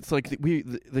like, it's like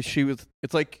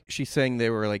it's like she's saying they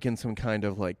were like in some kind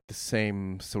of like the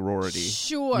same sorority.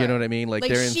 Sure. You know what I mean? Like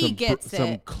they're in she some gets some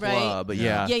it, club. right?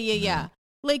 Yeah. Yeah.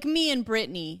 Like me and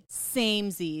Britney,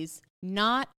 samesies,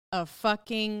 not a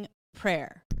fucking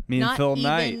prayer. Me and Not Phil even-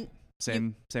 Knight,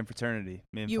 same fraternity.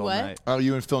 Me and You Phil what? Knight. Oh,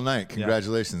 you and Phil Knight.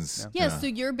 Congratulations. Yeah, so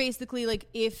you're basically like,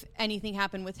 if anything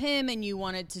happened with him and you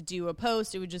wanted to do a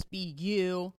post, it would just be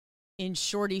you in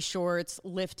shorty shorts,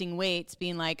 lifting weights,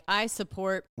 being like, I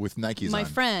support With Nikes my on.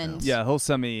 friend. Yeah, he'll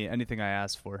send me anything I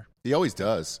ask for. He always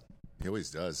does. He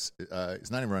always does. He's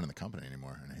not even running the company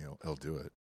anymore, and he'll do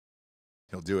it.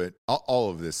 He'll do it. All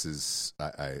of this is.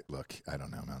 I look. I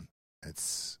don't know, man.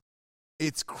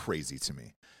 It's crazy to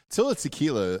me. Tila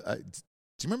Tequila. Do you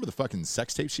remember the fucking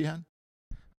sex tape she had?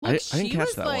 Look, I didn't she catch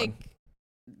was that like,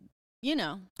 one. you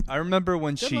know, I remember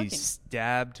when Good she looking.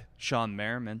 stabbed Sean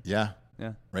Merriman. Yeah.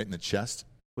 Yeah. Right in the chest.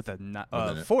 With a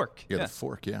With a- fork. Yeah, the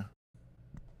fork. Yeah.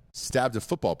 Stabbed a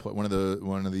football player, one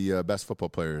of the best football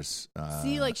players.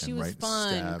 see, like she and was right fun,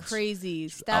 stabs, crazy, out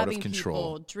of stabbing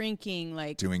control. people, drinking,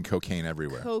 like doing cocaine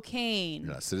everywhere. cocaine.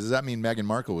 Yeah. So does that mean Meghan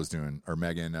Markle was doing, or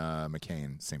Meghan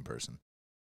McCain, same person?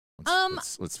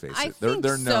 Let's face I it. think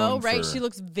They're so, known right? for- She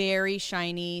looks very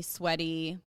shiny,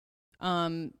 sweaty.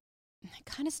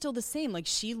 Kind of still the same. Like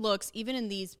she looks, even in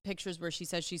these pictures where she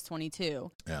says she's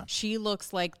 22, Yeah. she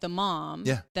looks like the mom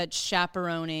Yeah. that's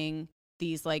chaperoning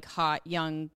these like hot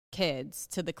young kids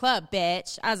to the club,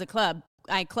 bitch. As a club,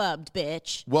 I clubbed,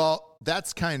 bitch. Well,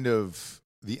 that's kind of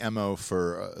the MO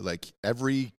for like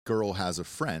every girl has a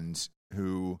friend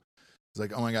who is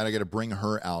like, oh my God, I got to bring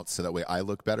her out so that way I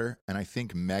look better. And I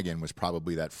think Meghan was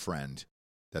probably that friend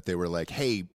that they were like,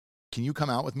 hey, can you come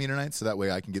out with me tonight so that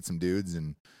way I can get some dudes?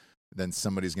 And then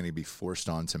somebody's going to be forced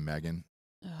on to Meghan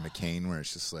McCain, where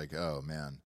it's just like, oh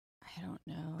man, I don't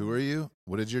know. who are you?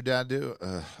 What did your dad do?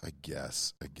 I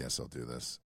guess I'll do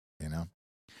this. You know,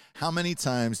 how many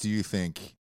times do you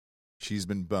think she's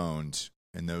been boned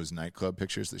in those nightclub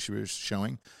pictures that she was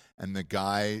showing? And the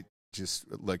guy just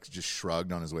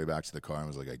shrugged on his way back to the car and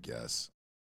was like, I guess.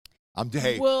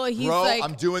 Hey, Well, he's bro, like-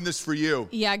 I'm doing this for you.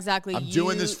 Yeah, exactly. I'm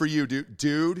doing this for you,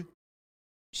 dude.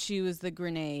 She was the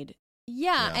grenade.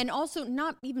 Yeah, Yeah. and also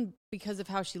not even because of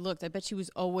how she looked. I bet she was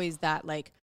always that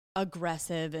like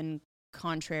aggressive and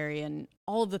contrary and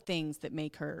all of the things that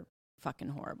make her fucking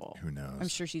horrible. Who knows? I'm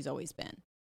sure she's always been.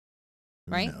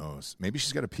 Who right? knows? Maybe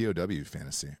she's got a POW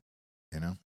fantasy, you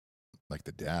know? Like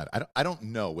the dad. I don't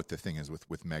know what the thing is with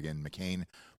Meghan McCain,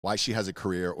 why she has a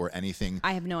career or anything.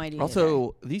 I have no idea.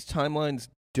 Also, these timelines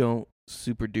don't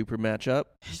super duper match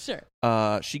up. either.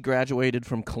 Sure. She graduated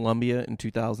from Columbia in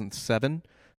 2007.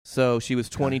 So she was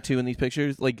 22 in these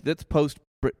pictures. Like, that's post.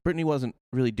 Britney wasn't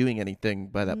really doing anything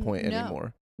by that point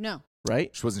anymore. No.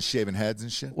 Right? She wasn't shaving heads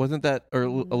and shit. Wasn't that a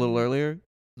little earlier?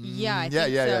 Yeah, I yeah,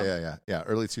 think yeah, so. yeah.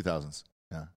 Early 2000s.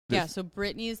 Yeah. Yeah, so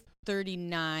Britney is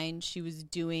 39. She was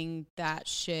doing that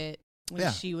shit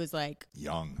when she was like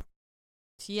young.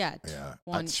 Yeah.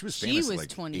 She was famous at like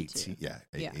 22.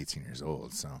 18, 18 years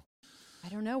old. So I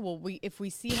don't know. Well, if we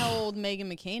see how old Meghan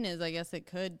McCain is, I guess it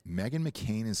could. Meghan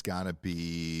McCain has got to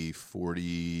be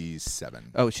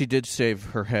 47. Oh, she did shave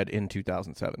her head in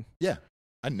 2007. Yeah,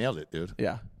 I nailed it, dude.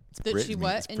 Yeah. Did she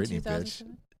what It's in Britney,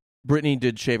 2007? Britney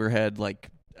did shave her head like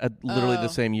literally the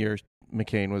same year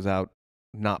McCain was out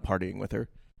not partying with her.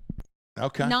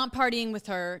 Okay. Not partying with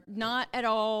her. Not at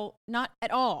all. Not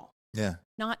at all. Yeah.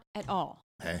 Not at all.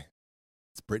 Hey,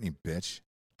 it's Britney, bitch.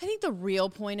 I think the real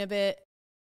point of it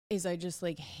is I just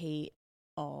like hate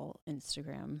all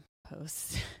Instagram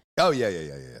posts. Oh yeah.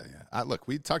 Look,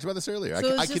 we talked about this earlier. So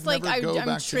it's I just could like never go I'm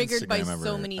back triggered to by Instagram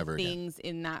so many ever things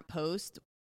in that post.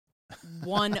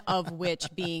 One of which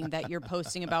being that you're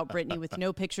posting about Britney with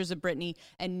no pictures of Britney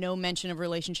and no mention of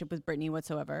relationship with Britney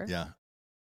whatsoever. Yeah.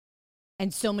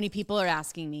 And so many people are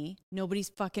asking me. Nobody's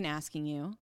fucking asking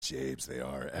you. Jabes, they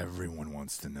are. Everyone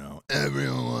wants to know.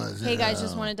 Everyone wants to know. Hey guys,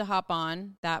 just wanted to hop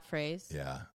on. That phrase.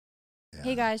 Yeah.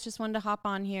 Hey guys, just wanted to hop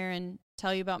on here and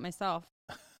tell you about myself.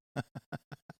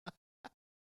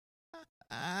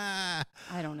 I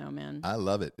don't know, man. I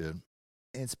love it, dude.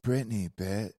 It's Britney,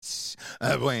 bitch.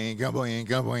 Boinka, boinka,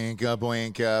 boinka,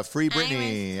 boinka. Free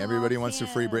Britney. Everybody wants to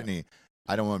free Britney.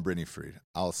 I don't want Britney freed.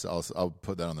 I'll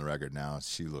put that on the record now.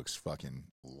 She looks fucking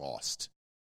lost.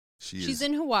 She's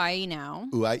in Hawaii now.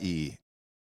 Uai.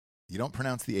 You don't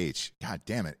pronounce the H. God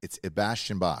damn it. It's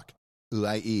Sebastian Bach.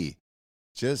 Uai.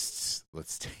 Just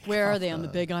let's take Where are they on the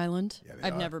Big Island? Yeah,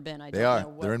 I've never been. They are.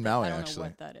 They're in Maui, I don't actually.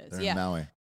 know what that is. They're in Maui.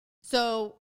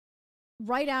 So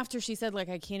right after she said, like,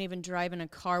 I can't even drive in a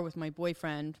car with my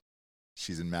boyfriend.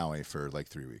 She's in Maui for like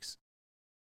 3 weeks.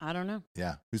 I don't know.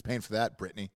 Yeah. Who's paying for that?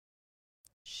 Britney.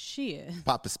 She is.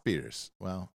 Papa Spears.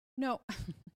 Well, no.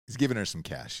 He's giving her some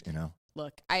cash, you know?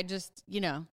 Look, I just,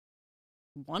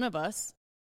 one of us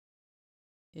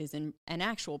is in an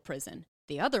actual prison.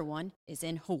 The other one is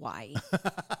in Hawaii.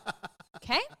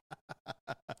 Okay?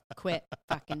 Quit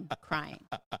fucking crying.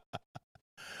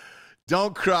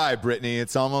 Don't cry, Britney.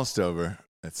 It's almost over.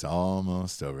 It's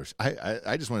almost over.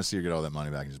 I just want to see her get all that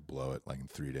money back and just blow it like in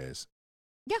 3 days.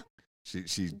 Yeah.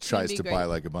 She tries to buy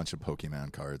like a bunch of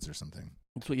Pokemon cards or something.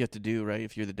 That's what you have to do, right?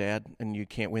 If you're the dad and you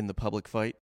can't win the public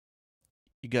fight,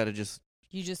 you got to just...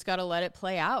 You just got to let it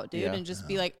play out, dude. Yeah. And just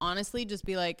be like, honestly, just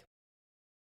be like,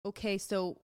 okay,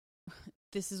 so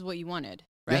this is what you wanted,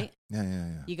 right?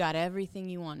 Yeah. You got everything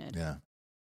you wanted. Yeah.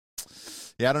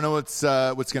 Yeah, I don't know what's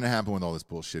going to happen with all this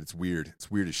bullshit. It's weird. It's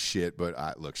weird as shit,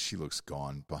 but look, she looks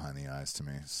gone behind the eyes to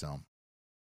me. So,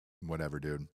 whatever,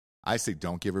 dude. I say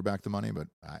don't give her back the money, but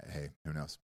hey, who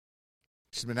knows?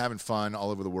 She's been having fun all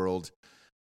over the world.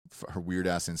 Her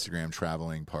weird-ass Instagram,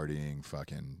 traveling, partying,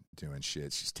 fucking doing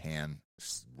shit. She's tan.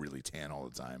 She's really tan all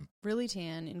the time. Really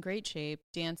tan, in great shape,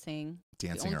 dancing.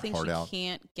 Dancing her heart out. The only thing she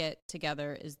can't get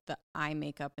together is the eye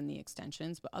makeup and the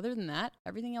extensions. But other than that,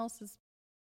 everything else is,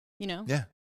 Yeah.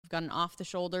 We've got an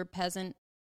off-the-shoulder peasant,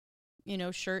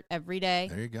 shirt every day.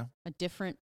 There you go. A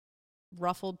different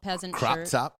ruffled peasant crop shirt.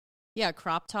 Top. Yeah,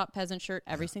 crop top peasant shirt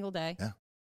every single day. Yeah.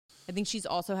 I think she's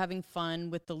also having fun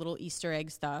with the little Easter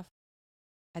egg stuff.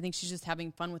 I think she's just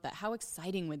having fun with that. How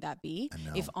exciting would that be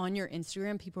if on your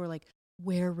Instagram people are like,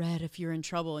 wear red if you're in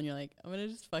trouble, and you're like, I'm going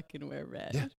to just fucking wear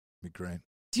red. Yeah, be great.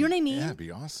 Do you know what I mean? Yeah, it'd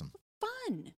be awesome.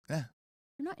 Fun. Yeah.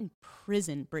 You're not in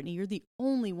prison, Brittany. You're the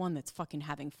only one that's fucking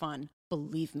having fun.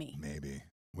 Believe me. Maybe.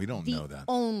 We don't know that.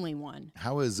 The only one.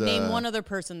 How is... Name one other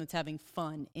person that's having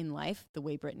fun in life the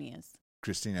way Brittany is.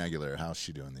 Christina Aguilera, how's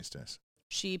she doing these days?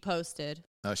 She posted.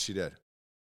 Oh, she did.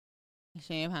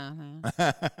 She wants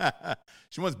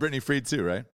Britney freed too,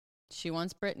 right? She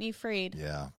wants Britney freed.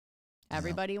 Yeah.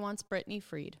 Everybody wants Britney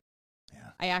freed.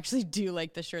 Yeah. I actually do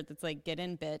like the shirt that's like, get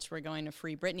in, bitch. We're going to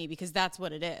free Britney, because that's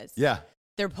what it is. Yeah.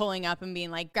 They're pulling up and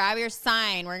being like, grab your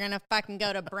sign. We're going to fucking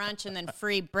go to brunch and then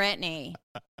free Britney.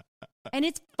 And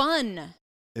it's fun.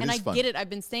 I get it. I've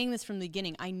been saying this from the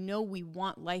beginning. I know we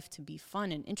want life to be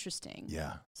fun and interesting.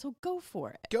 Yeah. So go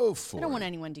for it. Go for it. I don't want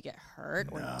anyone to get hurt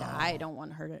or die. I don't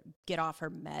want her to get off her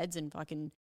meds and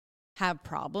fucking have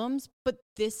problems. But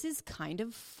this is kind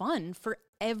of fun for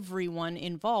everyone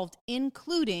involved,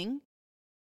 including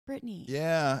Britney.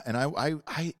 Yeah. And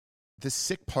I the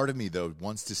sick part of me, though,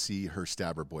 wants to see her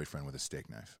stab her boyfriend with a steak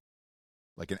knife.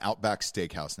 Like an Outback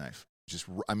Steakhouse knife. Just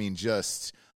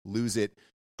lose it.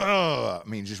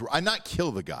 Not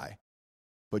kill the guy.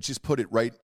 but just put it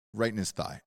right in his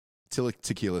thigh.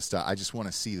 Tequila style. I just want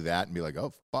to see that and be like,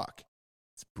 oh, fuck.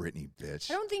 It's Britney,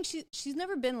 bitch. I don't think she's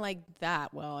never been like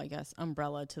that. Well, I guess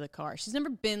umbrella to the car. She's never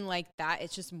been like that.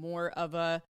 It's just more of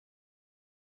a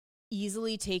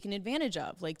easily taken advantage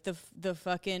of. Like the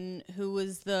fucking, who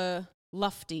was the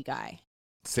Lufty guy?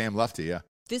 Sam Lufty, yeah.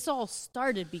 This all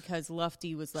started because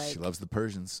Lufty was like, she loves the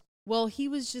Persians. Well, he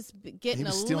was just getting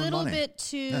a little money. bit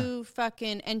too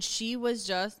fucking, and she was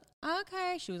just,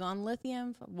 okay, she was on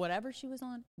lithium, whatever she was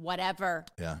on. Whatever.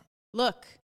 Yeah. Look,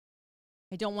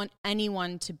 I don't want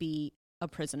anyone to be a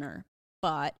prisoner,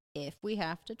 but if we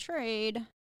have to trade,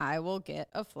 I will get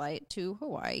a flight to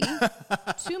Hawaii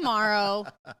tomorrow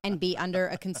and be under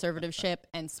a conservatorship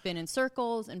and spin in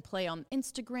circles and play on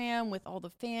Instagram with all the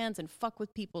fans and fuck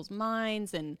with people's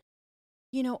minds and,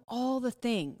 you know, all the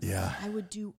things. Yeah. I would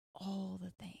do all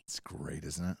the things. It's great,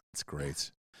 isn't it? It's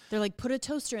great. They're like, put a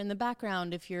toaster in the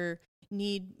background if you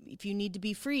need to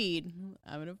be freed.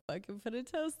 I'm gonna fucking put a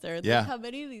toaster. Yeah. Look how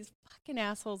many of these fucking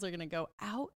assholes are gonna go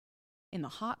out in the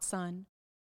hot sun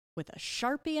with a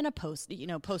Sharpie and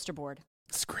a poster board.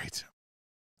 It's great.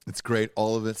 It's great.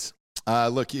 All of it.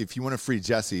 Look, if you want to free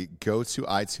Jesse, go to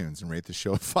iTunes and rate the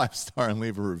show a 5-star and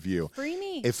leave a review. Free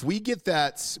me. If we get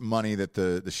that money that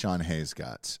the Sean Hayes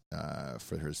got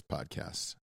for his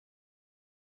podcast,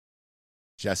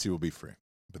 Jesse will be free.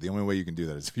 But the only way you can do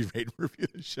that is if you rate and review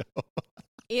the show.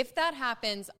 If that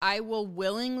happens, I will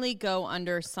willingly go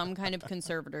under some kind of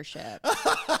conservatorship.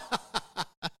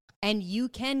 And you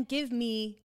can give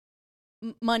me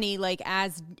money like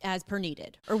as per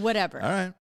needed or whatever.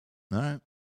 All right.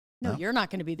 No, you're not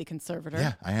going to be the conservator.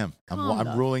 Yeah, I am.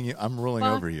 I'm ruling you. I'm ruling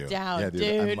fuck over you. down, yeah, dude.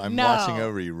 dude. I'm No. watching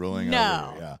over you, ruling over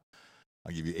No. you. Yeah.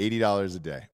 I'll give you $80 a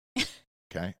day.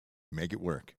 Okay? Make it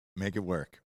work. Make it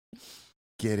work.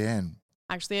 Get in.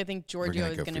 Actually, I think Giorgio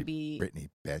is going to be Britney,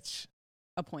 bitch.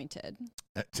 appointed.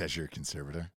 As your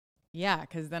conservator. Yeah,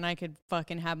 because then I could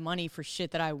fucking have money for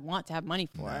shit that I want to have money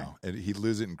for. Wow. He'd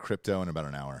lose it in crypto in about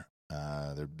an hour.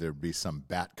 There'd be some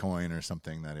bat coin or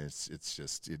something that it's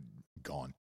just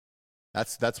gone.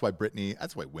 That's why Britney.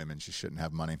 That's why women just shouldn't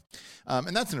have money,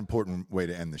 and that's an important way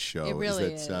to end the show. It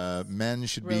really is that men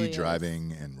should Really be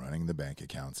driving and running the bank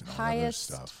accounts and all that other Highest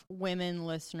stuff. women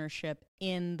listenership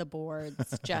in the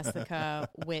boards. Jessica,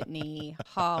 Whitney,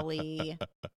 Holly.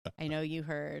 I know you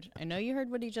heard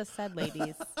what he just said,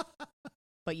 ladies.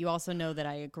 But you also know that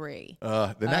I agree.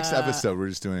 The next episode we're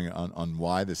just doing on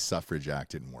why the Suffrage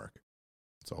Act didn't work.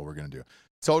 That's all we're gonna do.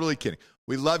 Totally kidding.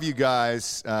 We love you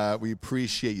guys. We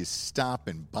appreciate you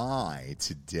stopping by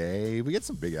today. We got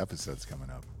some big episodes coming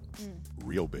up.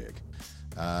 Real big.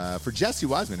 For Jesse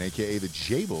Wiseman, a.k.a. The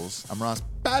Jables, I'm Ross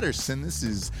Patterson. This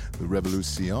is The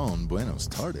Revolucion. Buenos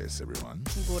tardes, everyone.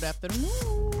 Good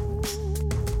afternoon.